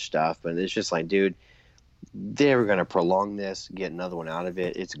so much stuff, but it's just like, dude, they were going to prolong this, get another one out of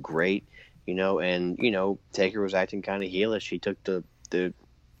it. It's great, and Taker was acting kind of heelish. He took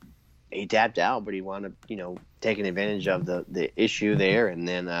he tapped out, but he wound up, taking advantage of the issue there, and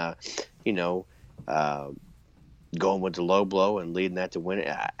then, going with the low blow and leading that to win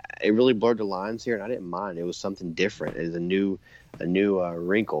it. It really blurred the lines here, and I didn't mind. It was something different. It was a new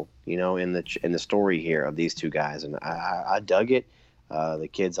wrinkle, in the story here of these two guys, and I dug it. The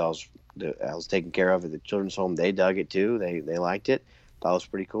kids I was taking care of at the children's home, they dug it too. They liked it. That was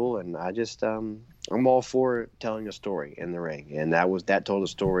pretty cool, and I just I'm all for telling a story in the ring, and that told a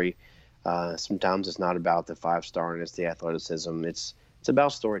story. Sometimes it's not about the 5-star and it's the athleticism. It's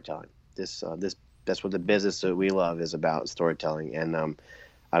about storytelling. This that's what the business that we love is about, storytelling, and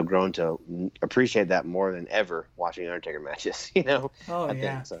I've grown to appreciate that more than ever watching Undertaker matches. I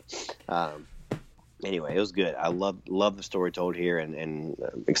think so. Anyway, it was good. I love the story told here, and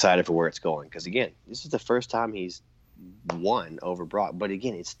excited for where it's going. Because again, this is the first time he's won over Brock. But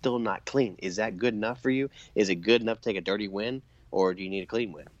again, it's still not clean. Is that good enough for you? Is it good enough to take a dirty win, or do you need a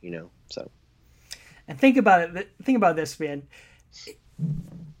clean win? So. And think about it. Think about this, man.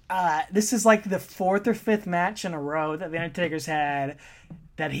 This is like the 4th or 5th match in a row that the Undertaker's had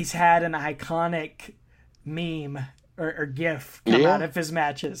that he's had an iconic meme or GIF come out of his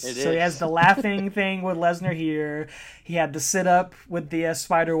matches. He has the laughing thing with Lesnar here. He had the sit up with the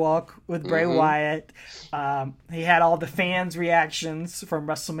spider walk with Bray Wyatt. He had all the fans' reactions from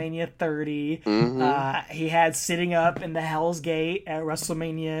WrestleMania 30. He had sitting up in the Hell's Gate at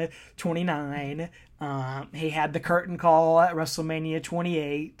WrestleMania 29. He had the curtain call at WrestleMania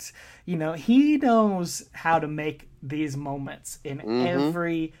 28. He knows how to make these moments in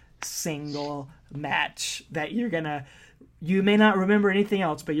every single match that you may not remember anything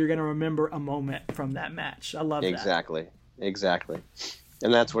else, but you're gonna remember a moment from that match. I love that. Exactly.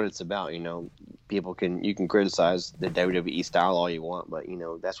 And that's what it's about. You can criticize the WWE style all you want, but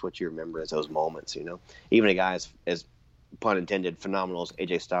that's what you remember as those moments. Even a guy as pun intended phenomenal as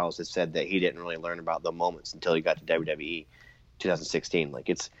AJ Styles has said that he didn't really learn about the moments until he got to WWE 2016.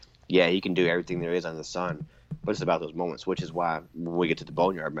 He can do everything there is under the sun, but it's about those moments, which is why when we get to the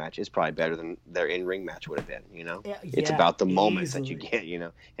Boneyard match, it's probably better than their in-ring match would have been, It's about the moments that you get,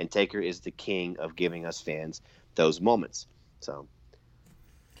 and Taker is the king of giving us fans those moments. So,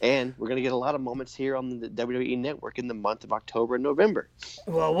 and we're going to get a lot of moments here on the WWE Network in the month of October and November.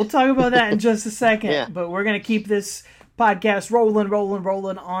 Well, we'll talk about that in just a second, but we're going to keep this podcast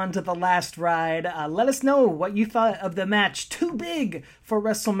rolling on to the last ride. Let us know what you thought of the match too big for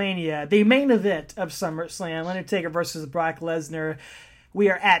WrestleMania, the main event of SummerSlam, Undertaker versus Brock Lesnar. We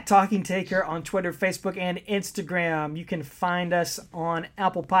are at Talking Taker on Twitter, Facebook, and Instagram. You can find us on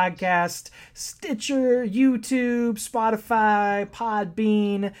Apple Podcast, Stitcher, YouTube, Spotify,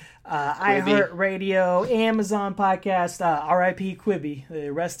 Podbean, iHeartRadio, Amazon Podcast, R.I.P. Quibi.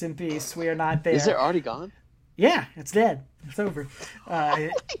 Rest in peace. We are not there. Is it already gone? Yeah, it's dead. It's over.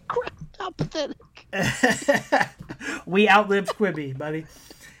 Holy crap, how pathetic. We outlived Quibi, buddy.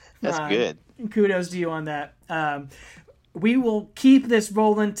 That's good. Kudos to you on that. We will keep this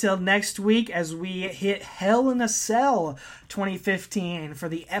rolling till next week as we hit Hell in a Cell 2015 for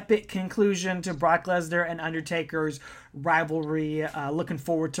the epic conclusion to Brock Lesnar and Undertaker's rivalry. Looking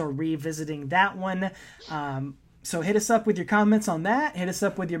forward to revisiting that one. So hit us up with your comments on that. Hit us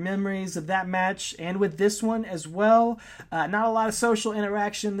up with your memories of that match and with this one as well. Not a lot of social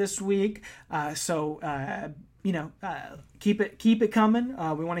interaction this week, so keep it coming.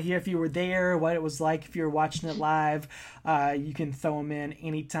 We want to hear if you were there, what it was like if you were watching it live. You can throw them in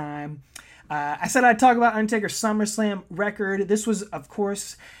anytime. I said I'd talk about Undertaker's SummerSlam record. This was, of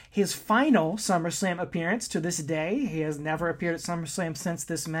course, his final SummerSlam appearance to this day. He has never appeared at SummerSlam since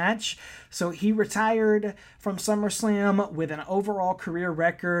this match. So he retired from SummerSlam with an overall career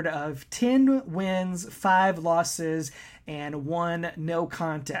record of 10 wins, 5 losses, and 1 no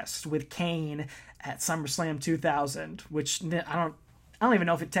contest with Kane at SummerSlam 2000, which I don't even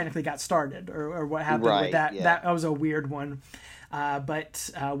know if it technically got started or what happened with that. Yeah. That was a weird one. But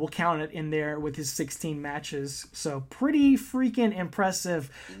we'll count it in there with his 16 matches. So pretty freaking impressive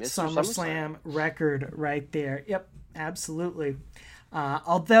SummerSlam record right there. Yep, absolutely.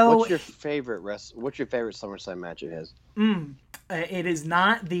 Although what's your favorite SummerSlam match of his? It is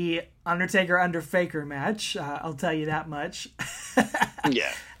not the Undertaker under Faker match. I'll tell you that much.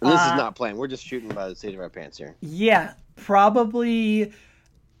 Yeah, and this is not playing. We're just shooting by the seat of our pants here. Yeah, probably.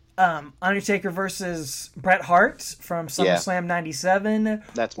 Undertaker versus Bret Hart from SummerSlam 97.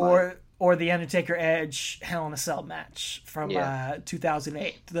 That's mine. Or the Undertaker Edge Hell in a Cell match from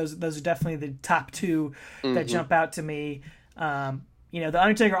 2008. Those are definitely the top 2 that jump out to me. The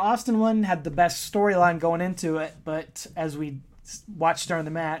Undertaker Austin one had the best storyline going into it, but as we watched during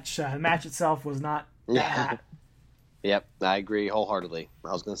the match itself was not that. Yep, I agree wholeheartedly.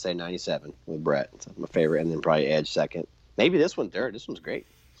 I was going to say 97 with Bret. It's my favorite, and then probably Edge second. Maybe this one third. This one's great.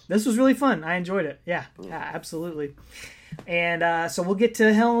 This was really fun. I enjoyed it. Yeah, absolutely. And so we'll get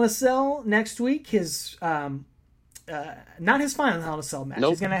to Hell in a Cell next week. His not his final Hell in a Cell match.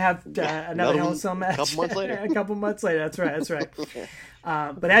 Nope. He's going to have another Hell in a Cell match. A couple months later. A couple months later. That's right.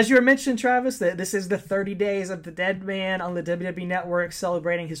 But as you were mentioning, Travis, that this is the 30 Days of the Dead Man on the WWE Network,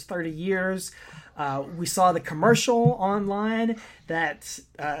 celebrating his 30 years. We saw the commercial online that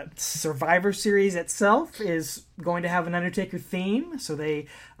Survivor Series itself is going to have an Undertaker theme. So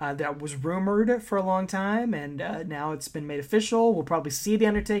that was rumored for a long time, and now it's been made official. We'll probably see the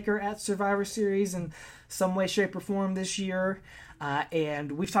Undertaker at Survivor Series in some way, shape, or form this year.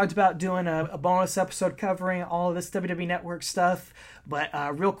 And we've talked about doing a bonus episode covering all of this WWE Network stuff. But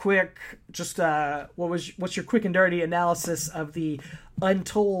real quick, just what's your quick and dirty analysis of the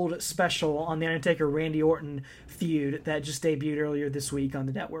Untold special on the Undertaker Randy Orton feud that just debuted earlier this week on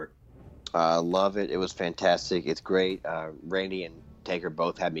the network? Love it. It was fantastic. It's great. Randy and Taker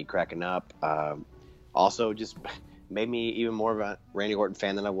both had me cracking up. Also, just made me even more of a Randy Orton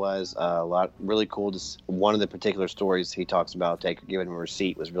fan than I was. Really cool. Just one of the particular stories he talks about Taker giving him a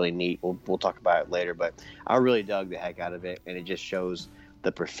receipt was really neat. We'll talk about it later, but I really dug the heck out of it, and it just shows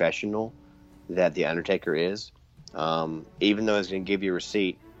the professional that the Undertaker is. Even though he's going to give you a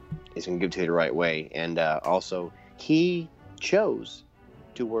receipt, he's going to give it to you the right way. And also, he chose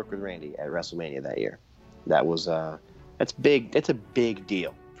to work with Randy at WrestleMania that year. That's big. That's a big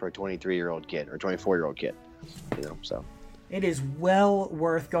deal for a 23-year-old kid or 24-year-old kid. So it is well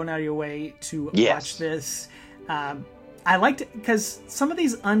worth going out of your way to watch this. I liked it because some of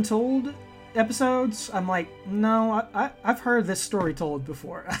these Untold episodes, I'm like, no, I've heard this story told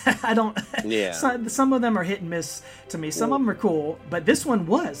before. I don't. Yeah. Some of them are hit and miss to me. Some of them are cool, but this one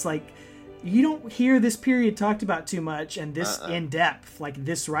was like, you don't hear this period talked about too much, and this in depth, like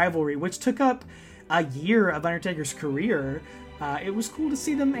this rivalry, which took up a year of Undertaker's career. It was cool to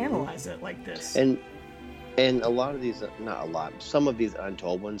see them analyze it like this. And a lot of these, not a lot, some of these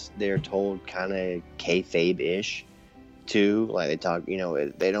Untold ones, they're told kind of kayfabe-ish too. Like they talk,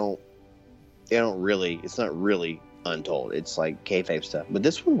 they don't really, it's not really Untold. It's like kayfabe stuff. But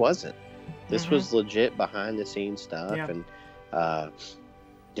this one wasn't. This was legit behind the scenes stuff. Yeah. And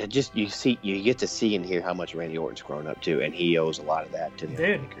you get to see and hear how much Randy Orton's grown up too. And he owes a lot of that to the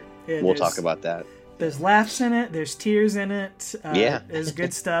Undertaker. We'll talk about that. There's laughs in it. There's tears in it. There's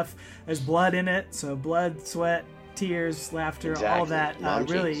good stuff. There's blood in it. So blood, sweat, tears, laughter, all that.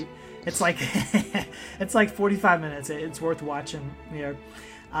 Really, it's like it's like 45 minutes. It's worth watching here.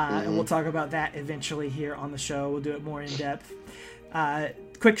 And we'll talk about that eventually here on the show. We'll do it more in depth.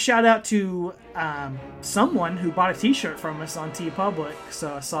 Quick shout out to someone who bought a t-shirt from us on TeePublic.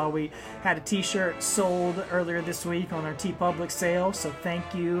 So I saw we had a t-shirt sold earlier this week on our TeePublic sale. So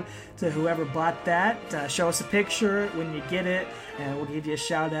thank you to whoever bought that. Show us a picture when you get it, and we'll give you a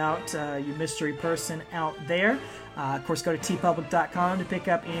shout out, you mystery person out there. Of course, go to teepublic.com to pick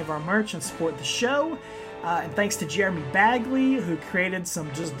up any of our merch and support the show. And thanks to Jeremy Bagley, who created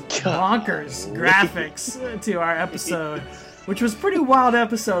some just bonkers graphics to our episode, which was a pretty wild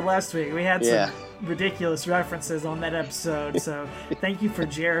episode last week. We had some ridiculous references on that episode. So thank you for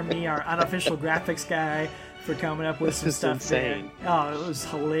Jeremy, our unofficial graphics guy, for coming up with some stuff insane. there. Oh, it was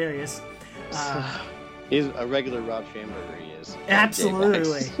hilarious. He's a regular Rob Schamberger, he is.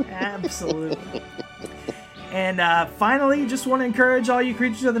 Absolutely. Absolutely. And finally, just want to encourage all you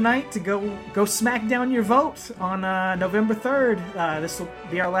creatures of the night to go smack down your vote on November 3rd. This will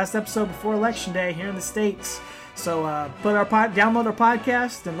be our last episode before Election Day here in the States. So download our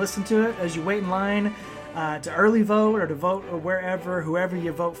podcast and listen to it as you wait in line to early vote or to vote or whoever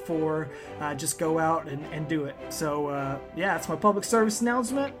you vote for. Just go out and do it. So that's my public service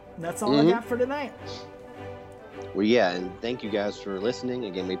announcement. That's all I got for tonight. Well, and thank you guys for listening.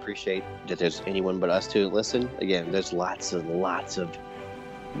 Again, we appreciate that there's anyone but us to listen. Again, there's lots of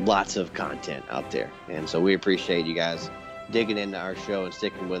content out there, and so we appreciate you guys digging into our show and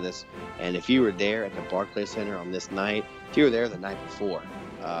sticking with us. And if you were there at the Barclays Center on this night, if you were there the night before,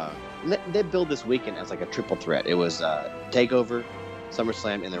 they billed this weekend as like a triple threat. It was TakeOver,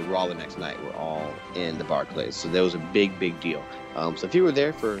 SummerSlam, and then Raw the next night were all in the Barclays. So that was a big deal. So if you were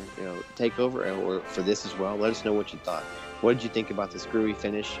there for TakeOver or for this as well, let us know what you thought. What did you think about the screwy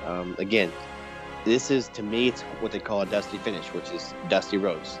finish? Again, this is, to me, it's what they call a dusty finish, which is Dusty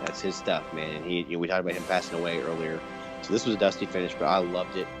Rhodes. That's his stuff, man. And we talked about him passing away earlier. So this was a dusty finish, but I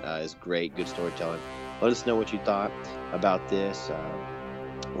loved it. It's great, good storytelling. Let us know what you thought about this.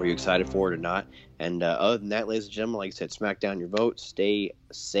 Were you excited for it or not? And other than that, ladies and gentlemen, like I said, smack down your vote, stay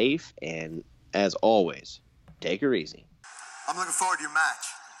safe, and as always, take her easy. I'm looking forward to your match.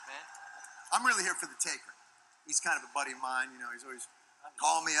 I'm really here for the Taker. He's kind of a buddy of mine. He's always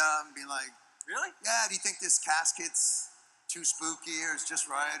calling me up and being like, "Really? Yeah. Do you think this casket's too spooky, or it's just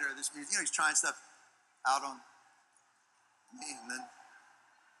right, or this music?" He's trying stuff out on me, and then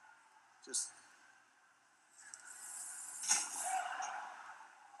just.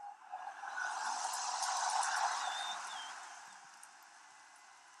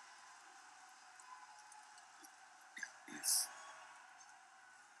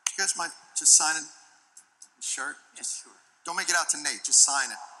 You guys mind just signing the shirt? Yes, sure. Don't make it out to Nate. Just sign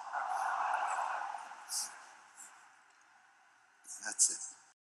it. That's it.